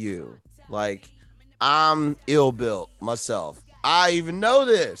with you? Like, I'm ill built myself. I even know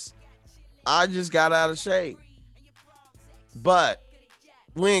this. I just got out of shape. But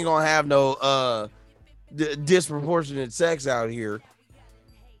we ain't gonna have no disproportionate sex out here.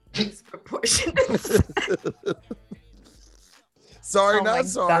 Disproportionate. Sorry, not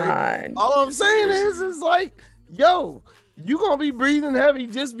sorry. God. All I'm saying is like, yo, you gonna be breathing heavy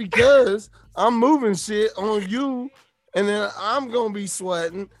just because I'm moving shit on you, and then I'm gonna be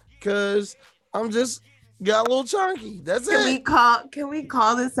sweating because I'm just got a little chunky. That's it. Can we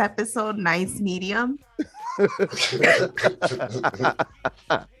call this episode Nice Medium?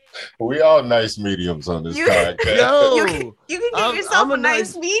 We all nice mediums on this podcast. Yo, you can get yourself a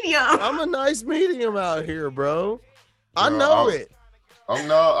nice medium. I'm a nice medium out here, bro. I know it. I'm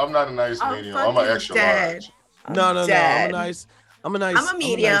not a nice medium. I'm an extra large. No. I'm a nice. I'm a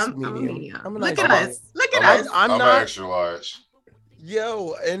medium. Look at us. I'm an extra large.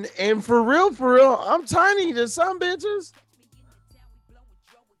 Yo, and for real, I'm tiny to some bitches.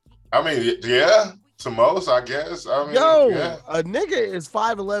 I mean, yeah, to most, I guess. I mean, a nigga is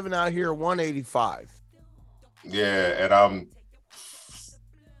 5'11" out here, 185. Yeah, and I'm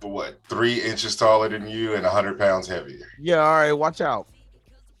 3 inches taller than you and 100 pounds heavier. Yeah, all right, watch out.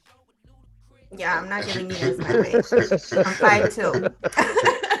 Yeah, I'm not giving you this my weight. I'm 5'2".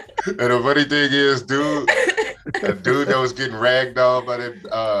 And the funny thing is, dude, the dude that was getting ragged on by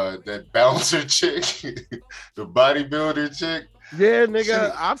that bouncer chick, the bodybuilder chick. Yeah,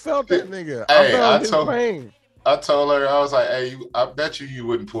 nigga, I felt that nigga. I felt his pain. I told her, I was like, hey, I bet you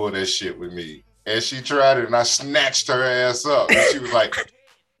wouldn't pull that shit with me. And she tried it, and I snatched her ass up. And she was like,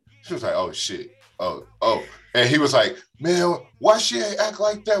 oh shit, oh. And he was like, man, why she ain't act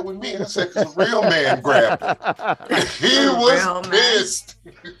like that with me? And I said, 'cause a real man grabbed her. He was pissed.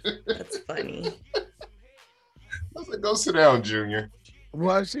 That's funny. I was like, go sit down, Junior.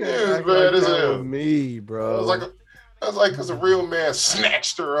 Why she ain't act like that with me, bro? I was like, 'cause a real man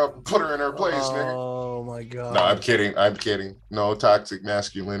snatched her up and put her in her place, nigga. Oh my god. No, I'm kidding. No toxic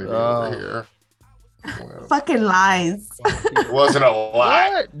masculinity over here. Fucking lies. It wasn't a lie.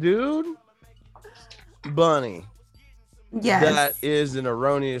 What, dude? Bunny. Yes. That is an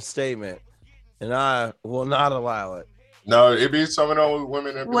erroneous statement, and I will not allow it. No, it'd be some of those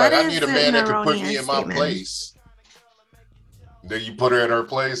women that be like, I need a man that can put me in my place. Then you put her in her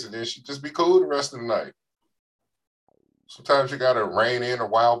place, and then she just be cool the rest of the night. Sometimes you gotta rein in a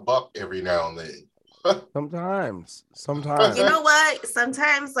wild buck every now and then. Sometimes. You know what?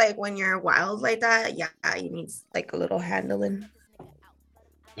 Sometimes, like when you're wild like that, yeah, you need like a little handling.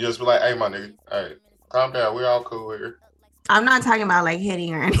 You just be like, hey, my nigga, hey, calm down. We're all cool here. I'm not talking about like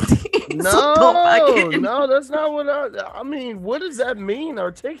hitting or anything. No, that's not what I mean. What does that mean?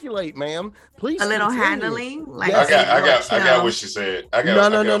 Articulate, ma'am. Please. A little handling. Like I got what she said.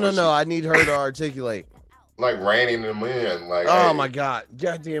 No. I need her to articulate. Like reining them in. Like, oh my god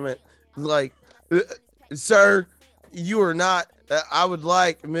damn it! Like, sir, you are not. I would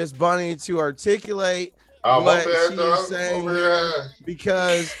like Miss Bunny to articulate what she's saying here,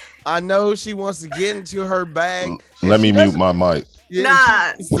 because I know she wants to get into her bag. Let me mute my mic.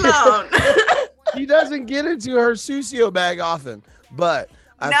 Yeah, Sloan. She doesn't get into her SUCIO bag often, but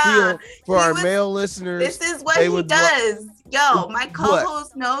I feel for our male listeners, this is what he does. Yo, my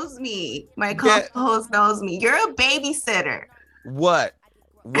co-host knows me. My co-host knows me. You're a babysitter. What?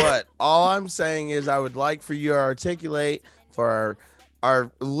 All I'm saying is I would like for you to articulate for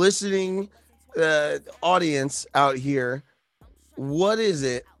our listening audience out here. What is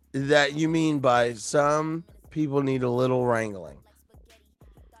it that you mean by some people need a little wrangling?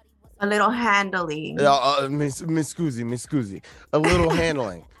 A little handling. Miss Scusi. A little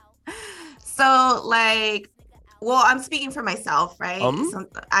handling. So, like, well, I'm speaking for myself, right?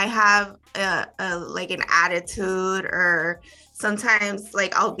 I have like an attitude, or sometimes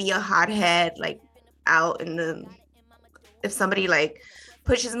like I'll be a hothead, like out in the, if somebody like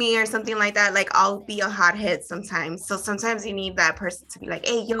pushes me or something like that, like I'll be a hothead sometimes. So sometimes you need that person to be like,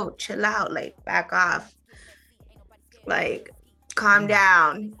 hey, yo, chill out, like back off, like calm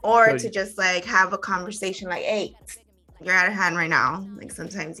down, or to just like have a conversation like, hey, you're out of hand right now. Like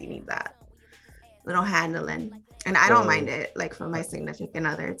sometimes you need that little handling, and I don't mind it. Like for my significant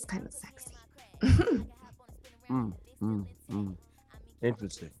other, it's kind of sexy.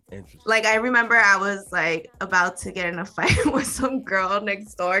 Interesting. Like I remember I was like about to get in a fight with some girl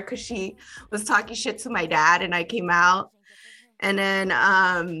next door because she was talking shit to my dad, and I came out, and then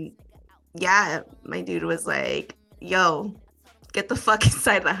my dude was like, yo, get the fuck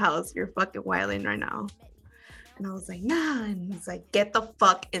inside the house, you're fucking wilding right now. And I was like, nah. And he's like, get the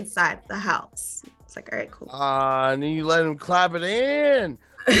fuck inside the house. It's like, all right, cool. And then you let him clap it in.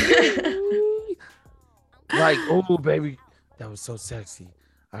 Like, oh, baby, that was so sexy.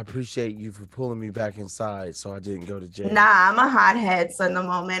 I appreciate you for pulling me back inside so I didn't go to jail. Nah, I'm a hothead. So in the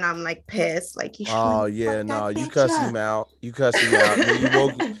moment, I'm like pissed. Like, you cussed him out.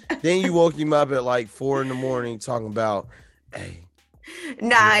 Then you woke him up at like 4 a.m. talking about, hey.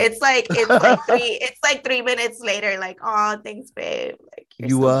 Nah, it's like 3 minutes later, like, oh, thanks, babe. Like,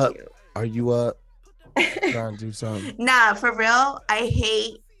 you so up? Cute. Are you up? Trying to do something. Nah, for real, I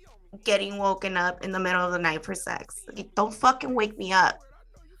hate getting woken up in the middle of the night for sex. Like, don't fucking wake me up.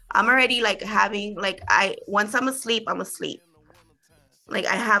 I'm already like having, like, once I'm asleep, I'm asleep. Like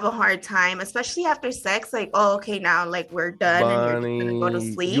I have a hard time, especially after sex. Like, oh, okay, now like we're done and you're just gonna go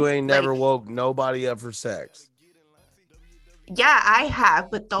to sleep. You ain't never woke nobody up for sex. Yeah, I have,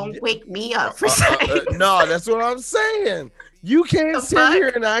 but don't wake me up for sex. No, that's what I'm saying. You can't sit here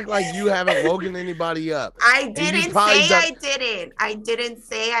and act like you haven't woken anybody up. I didn't say I didn't. I didn't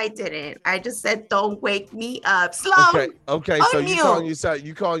say I didn't. I just said don't wake me up. Slow. Okay. So you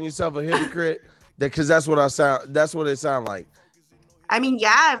calling yourself a hypocrite? Because that's what it sounds like. I mean,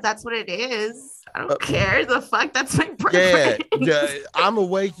 yeah, if that's what it is, I don't care. The fuck, that's my preference. Yeah. I'm gonna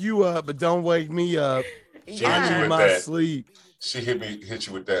wake you up, but don't wake me up. I need my sleep. She hit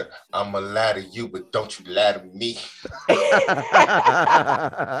you with that. I'ma lie to you, but don't you lie to me.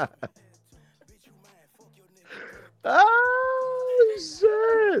 Oh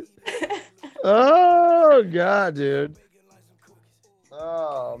shit. Oh god, dude.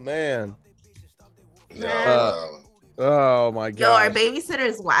 Oh man. Oh my god. Yo, our babysitter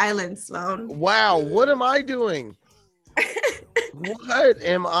is wildin', Sloan. Wow, what am I doing? What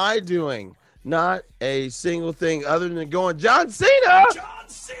am I doing? Not a single thing other than going, John Cena.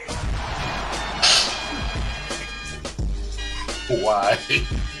 Why?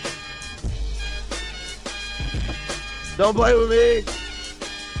 Don't play with me.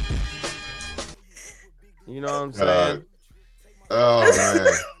 You know what I'm saying? Oh man.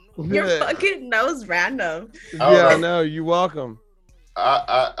 Your fucking nose random. Yeah, I know. You're welcome.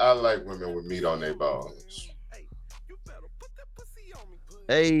 I like women with meat on their bones.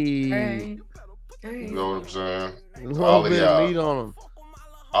 Hey. You know what I'm saying? A little bit of meat on them.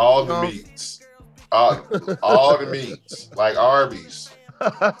 All the meats. All the meats. Like Arby's.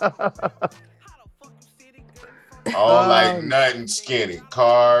 All like nothing skinny.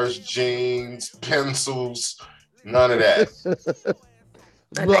 Cars, jeans, pencils. None of that.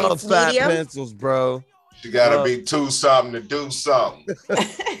 Love fat pencils, bro. She gotta be 2 something to do something.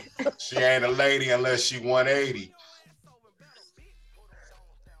 She ain't a lady unless she 180.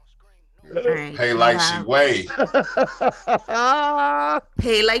 Right, pay like she weigh.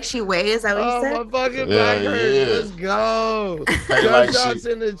 Pay like she weigh. Is that what you said? My fucking back hurts. Let's go. Pay like shots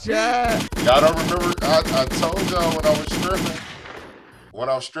in the chat. Y'all don't remember? I told y'all when I was stripping. When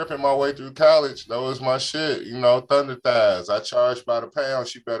I was stripping my way through college, that was my shit. You know, thunder thighs. I charged by the pound.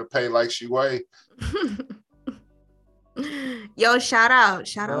 She better pay like she weigh. Yo, shout out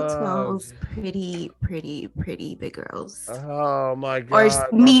to all those pretty big girls. Oh my god. Or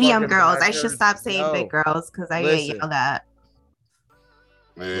medium girls. I should stop saying big girls because I get yelled at.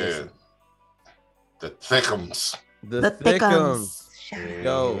 Yeah. The thickums. The thickums.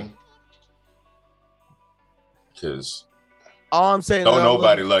 Yo. Because all I'm saying, don't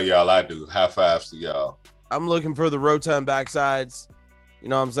nobody love y'all. I do. High fives to y'all. I'm looking for the rotund backsides. You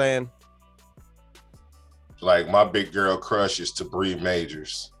know what I'm saying? Like my big girl crush is to breed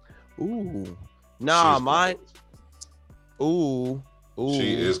majors. Ooh. Nah, mine. Ooh.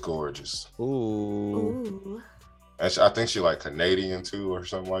 She is gorgeous. Ooh. And I think she like Canadian too or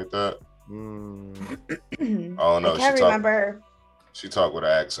something like that. I don't know. I can't remember. She talked with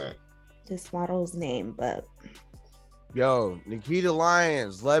an accent. This model's name, but. Yo, Nikita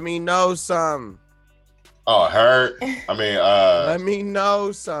Lyons, let me know some. Oh, her. I mean, let me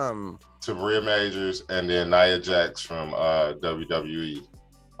know some. Tabria Majors and then Nia Jax from WWE.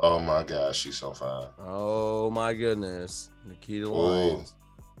 Oh my gosh, she's so fine. Oh my goodness, Nikita Lyons.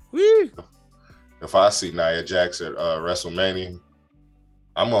 Woo. If I see Nia Jax at WrestleMania,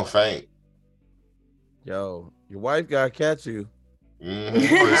 I'm gonna faint. Yo, your wife gotta catch you.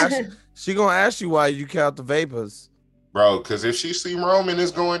 Mm-hmm. She gonna ask you why you count the vapors, bro. Because if she see Roman,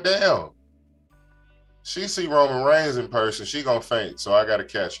 it's going down. She see Roman Reigns in person, she gonna faint. So I gotta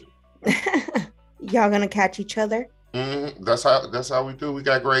catch her. Y'all gonna catch each other? Mm-hmm. That's how we do. We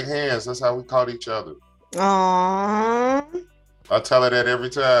got great hands. That's how we caught each other. Aww. I tell her that every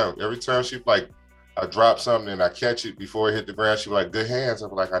time. Every time she like, I drop something and I catch it before it hit the ground. She like, good hands.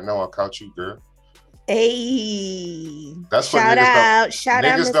 I'm like, I know I caught you, girl. Hey. That's what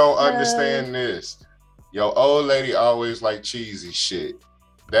niggas don't understand this. Yo, old lady always like cheesy shit.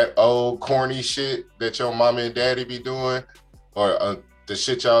 That old corny shit that your mama and daddy be doing, or the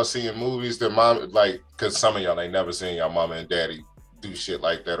shit y'all see in movies that mom, like, because some of y'all ain't never seen y'all mama and daddy do shit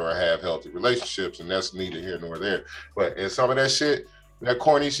like that or have healthy relationships, and that's neither here nor there. But in some of that shit, that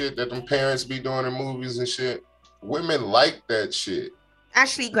corny shit that them parents be doing in movies and shit, women like that shit.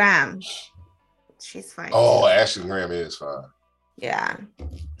 Ashley Graham. She's fine. Oh, Ashley Graham is fine. Yeah.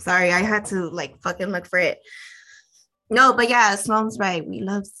 Sorry, I had to like fucking look for it. No, but yeah, Sloan's right. We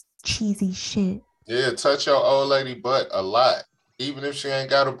love cheesy shit. Yeah, touch your old lady butt a lot. Even if she ain't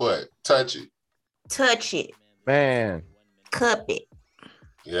got a butt, touch it. Touch it. Man. Cup it.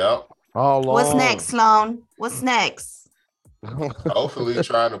 Yep. How long? What's next, Sloan? What's next? Hopefully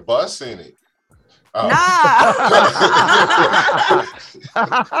trying to bust in it. Oh. Nah.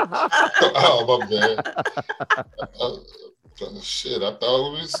 Oh, my bad. Shit, I thought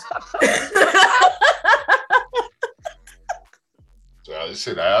it was.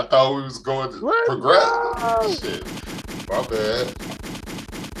 Shit, I thought we was going to progress. Shit, my bad.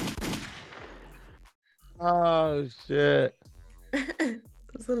 Oh shit.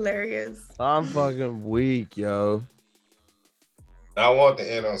 It's hilarious. I'm fucking weak, yo. I want to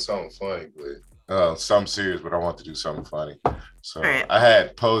end on something funny, but something serious, but I want to do something funny. So right. I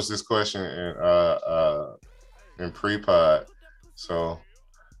had posed this question in pre-pod. So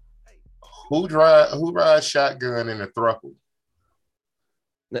who rides shotgun in a throuple?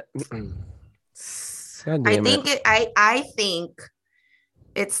 I think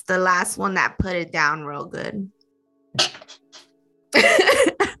it's the last one that put it down real good.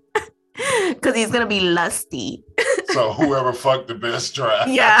 Because he's gonna be lusty. So whoever fucked the best drive.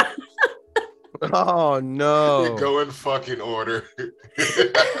 Yeah. Oh no. Go in fucking order.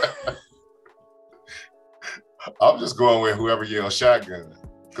 I'm just going with whoever yells shotgun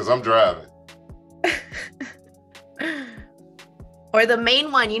because I'm driving. Or the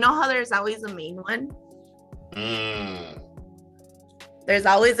main one. You know how there's always a main one? There's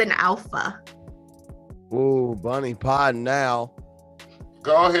always an alpha. Ooh, Bunny pod now.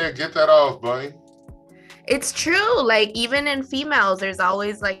 Go ahead, get that off, Bunny. It's true. Like, even in females, there's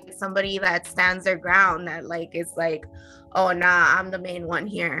always like somebody that stands their ground that like is like, oh nah, I'm the main one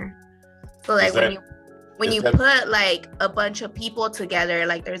here. So like when you put like a bunch of people together,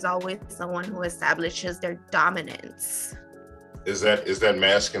 like there's always someone who establishes their dominance. Is that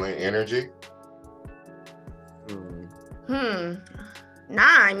masculine energy? Nah,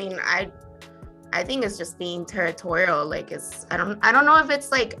 I mean, I think it's just being territorial. Like I don't know if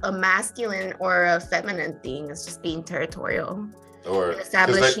it's like a masculine or a feminine thing. It's just being territorial or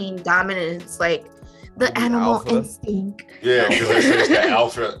establishing dominance, like the animal alpha instinct. Yeah, because it's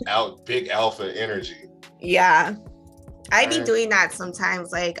the big alpha energy. Yeah. I be doing that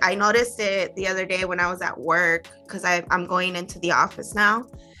sometimes. Like I noticed it the other day when I was at work because I'm going into the office now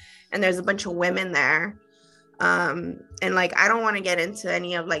and there's a bunch of women there. And like I don't want to get into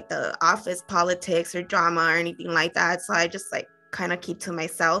any of like the office politics or drama or anything like that. So I just like kind of keep to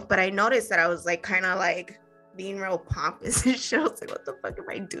myself. But I noticed that I was like kind of like being real pompous and shit. I was like, what the fuck am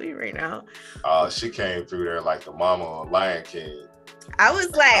I doing right now? She came through there like the mama on Lion King. I was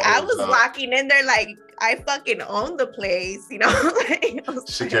walking in there like I fucking own the place, you know?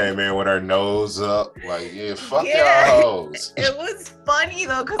 She came in with her nose up, like, yeah, fuck y'all hoes. It was funny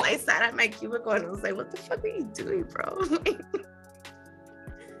though, because I sat at my cubicle and I was like, what the fuck are you doing, bro?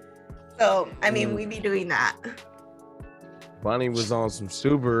 So, I mean, we be doing that. Bunny was on some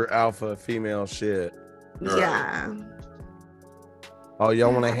super alpha female shit. Right. Yeah. Oh,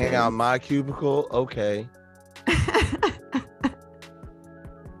 y'all want to hang out in my cubicle? Okay.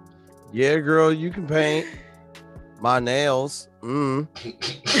 Yeah, girl, you can paint my nails.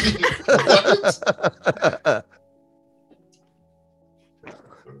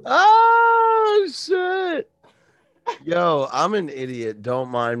 Oh, shit. Yo, I'm an idiot. Don't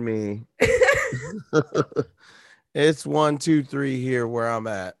mind me. It's 1, 2, 3 here where I'm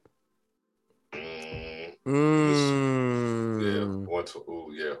at. Yeah, 1, 2,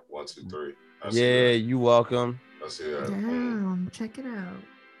 3. Yeah, you welcome. I see that. Damn, check it out.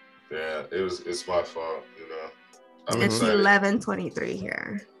 Yeah, it's my fault, you know. It's 11:23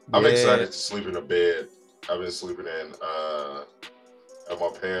 here. I'm excited to sleep in a bed. I've been sleeping in at my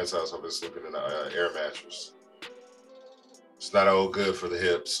parents' house. I've been sleeping in an air mattress. It's not all good for the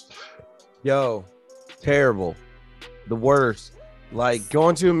hips. Yo, terrible. The worst. Like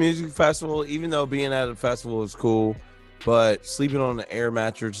going to a music festival, even though being at a festival is cool, but sleeping on an air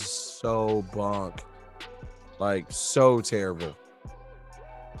mattress is so bunk. Like so terrible.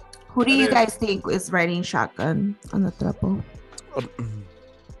 Who do you guys think is riding shotgun on the TROUPLE?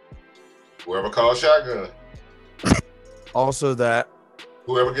 Whoever calls shotgun. Also that.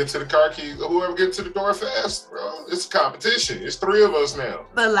 Whoever gets to the car key, whoever gets to the door fast, bro. It's a competition. It's 3 of us now.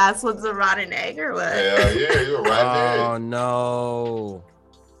 The last one's a rotten egg or what? Hell yeah, you're a rotten egg. Oh no.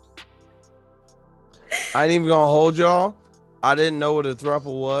 I ain't even gonna hold y'all. I didn't know what a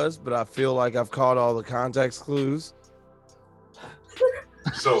TROUPLE was, but I feel like I've caught all the context clues.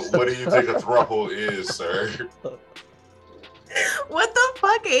 So what do you think a TROUPLE is, sir? What the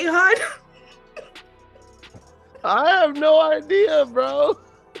fuck, Ahon? I have no idea, bro.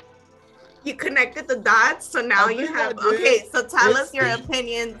 You connected the dots, so now you have. Okay, so tell us your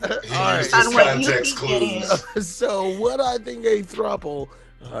opinions on what you think it is. So what I think a TROUPLE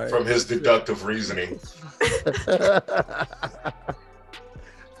from his deductive reasoning.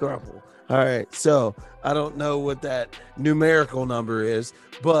 Throuple. All right, so I don't know what that numerical number is,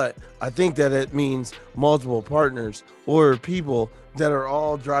 but I think that it means multiple partners or people that are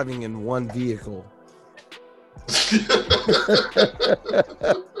all driving in one vehicle. I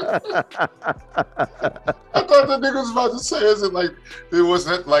thought the nigga was about to say, is it like, it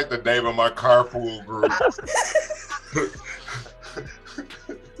wasn't like the name of my carpool group.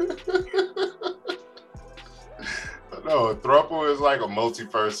 No, a throuple is like a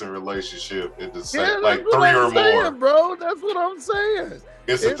multi-person relationship in the same, like 3 or more. Bro, that's what I'm saying.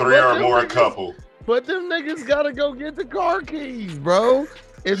 It's a 3 or more couple. But them niggas gotta go get the car keys, bro.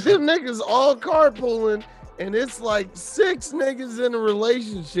 If them niggas all carpooling and it's like 6 niggas in a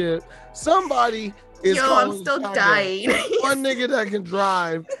relationship, somebody is I'm still dying. One nigga that can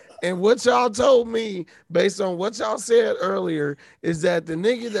drive. And what y'all told me, based on what y'all said earlier, is that the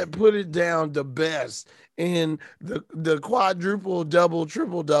nigga that put it down the best in the quadruple, double,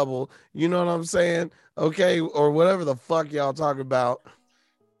 triple, double, you know what I'm saying? Okay, or whatever the fuck y'all talk about.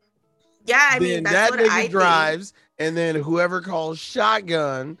 Yeah, I mean, that's that what nigga I drives, and then whoever calls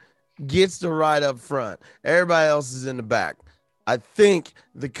shotgun gets to ride up front. Everybody else is in the back. I think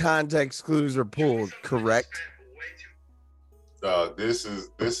the context clues are pulled, correct? This is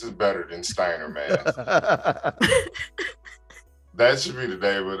better than Steiner math. That should be the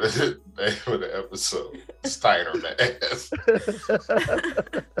name of the episode. Steiner math.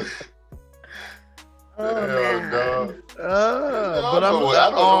 Oh, but I don't know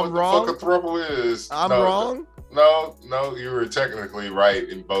what wrong. The fuck a throuple is. Wrong. No, you were technically right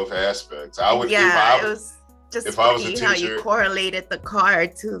in both aspects. I would. Yeah, it was just if I was a teacher, how you correlated the car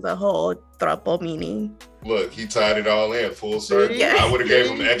to the whole throuple meaning. Look, he tied it all in full circle. Yeah. I would have gave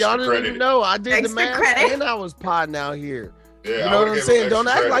him extra credit. No, I did the math credit. And I was podding out here. Yeah, you know what I'm saying? Don't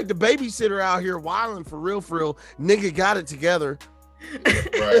act like the babysitter out here wilding for real. Nigga got it together.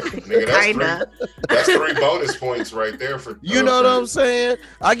 Right, nigga, that's 3 bonus points right there for you know what I'm saying.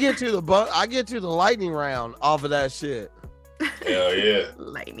 I get to the lightning round off of that shit. Hell yeah,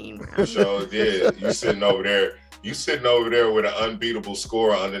 lightning round. So yeah, you sitting over there with an unbeatable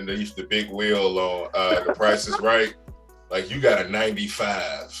score underneath the big wheel on The Price is Right. Like you got a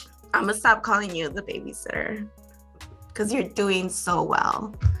 95. I'm gonna stop calling you the babysitter because you're doing so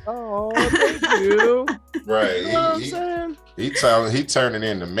well. Oh, thank you. Right. You know what I'm saying? He turning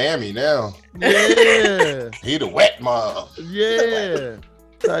into mammy now. Yeah. He the wet mom. Yeah.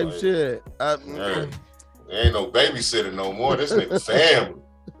 Type like, shit. There ain't no babysitter no more. This nigga family.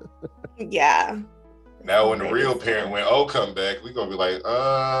 Yeah. Now when the real parent come back, we gonna be like,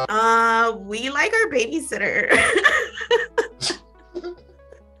 we like our babysitter.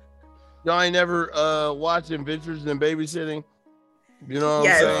 Y'all ain't never watching Adventures in Babysitting? You know what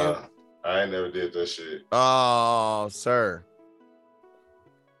I'm saying? I ain't never did that shit. Oh, sir.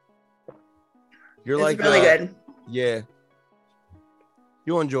 You're it's like really good. Yeah.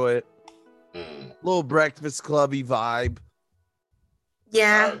 You'll enjoy it. Little Breakfast Clubby vibe.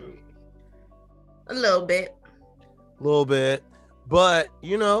 Yeah. A little bit. But,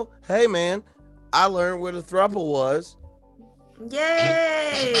 you know, hey, man, I learned what a throuple was.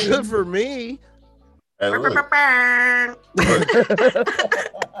 Yay! Good for me. Hey,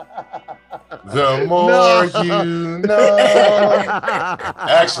 the more you know.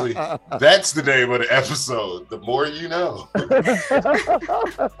 Actually, that's the name of the episode. The more you know.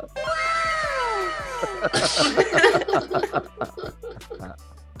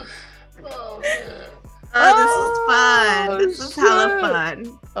 Oh, man. Oh, this is fun. This is hella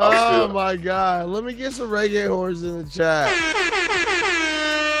fun. Oh my God. Let me get some reggae horns in the chat.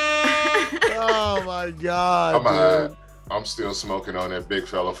 Oh my God. I'm still smoking on that Big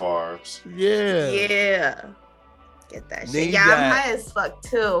Fella Farms. Yeah. Yeah. Get that shit. Yeah, I'm high as fuck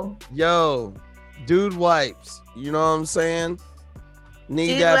too. Yo, dude wipes. You know what I'm saying?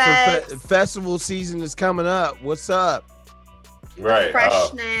 Need dude that for festival season is coming up. What's up? Right.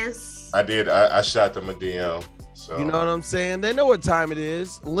 Freshness. I did. I shot them a DM. So you know what I'm saying? They know what time it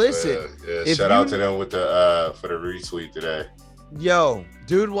is. Listen. Shout out to them with the for the retweet today. Yo,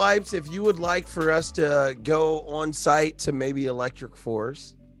 dude wipes, if you would like for us to go on site to maybe Electric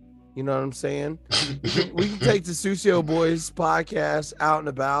Force, you know what I'm saying? We can take the SUCIO BOYZ podcast out and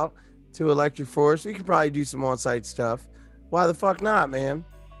about to Electric Force. We could probably do some on-site stuff. Why the fuck not, man?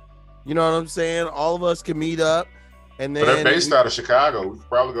 You know what I'm saying? All of us can meet up. And then but they're based out of Chicago. We could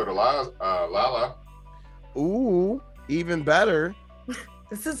probably go to Lala. Ooh, even better.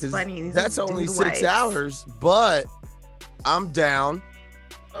 This is funny. That's only 6 hours, but I'm down.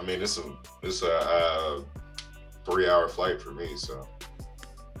 I mean, it's a 3-hour flight for me, so.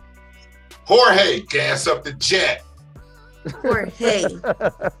 Jorge, gas up the jet. Jorge.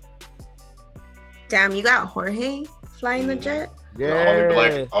 Damn, you got Jorge flying the jet?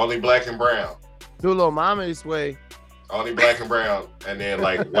 Yeah. Only black and brown. Do a little mommy's way. Only black and brown. And then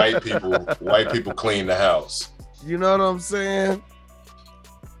like white people clean the house. You know what I'm saying?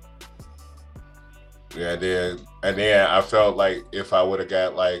 Yeah, and then I felt like if I would have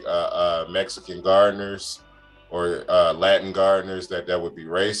got like Mexican gardeners or Latin gardeners, that would be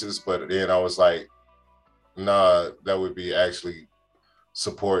racist. But then I was like, nah, that would be actually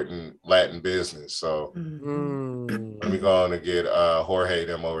supporting Latin business. So let me go on and get Jorge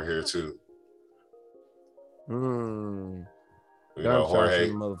them over here too. You know, Jorge,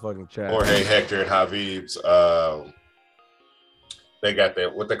 motherfucking chat. Jorge, Hector, and Habib's. They got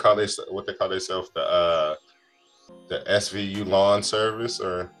that what they call themselves, the SVU lawn service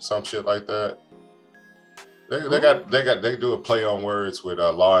or some shit like that. They do a play on words with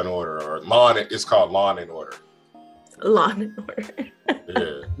Law and Order or lawn. It's called Lawn and Order. Lawn and Order.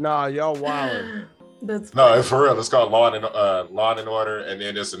 Yeah. Nah, y'all wildin'. That's no, it's for real. It's called Lawn and Order, and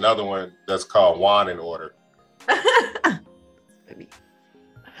then there's another one that's called Juan and Order.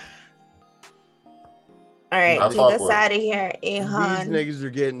 All right, take us out of here, Ahan. These niggas are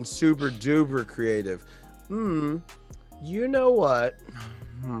getting super duper creative. You know what?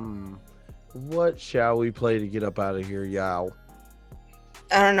 What shall we play to get up out of here, y'all?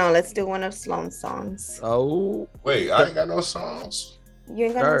 I don't know. Let's do one of Sloan's songs. Oh. Wait, I ain't got no songs. You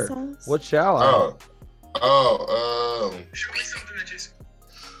ain't got no songs? What shall I?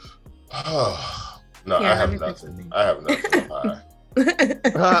 No, yeah, I have nothing. I have nothing.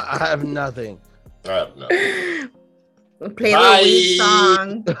 I have nothing. Play the weed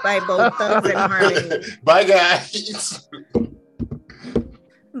song by Both Thugs and Harmony. Bye, guys.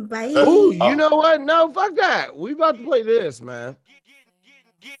 Bye. Oh, you know what? No, fuck that. We about to play this, man.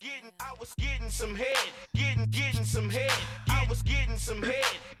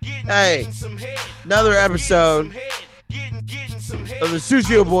 Hey, another episode of the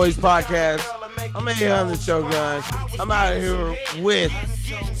SUCIO BOYZ podcast. I'm in here on the show, guys. I'm out of here with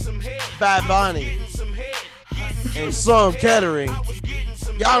Fat Bonnie and Sloan Kettering.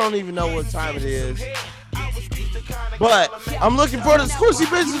 Y'all don't even know what time it is. But I'm looking for the squishy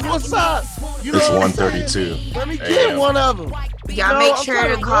bitches. What's up? You know it's 1:32. Let me get one of them. Y'all make sure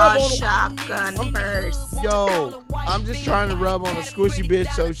to call Shotgun first. Yo, I'm just trying to rub on a squishy bitch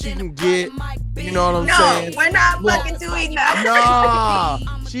so she can get, you know what I'm saying? No, we're not fucking doing that. Nah,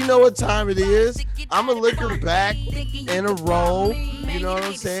 she know what time it is. I'm gonna lick her back in a row. You know what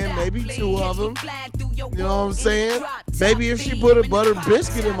I'm saying? Maybe two of them. You know what I'm saying? Maybe if she put a butter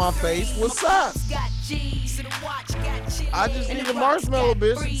biscuit in my face, what's up? I just need a marshmallow,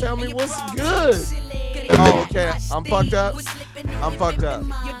 bitch, and tell me what's good. Oh, okay. I'm fucked up.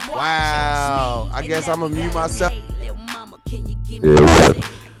 Wow. I guess I'm gonna mute myself.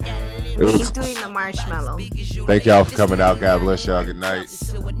 He's doing the marshmallow. Thank y'all for coming out. God bless y'all. Good night.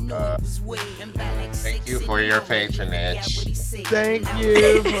 Thank you for your patronage. Thank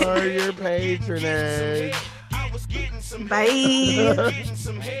you for your patronage. Bye.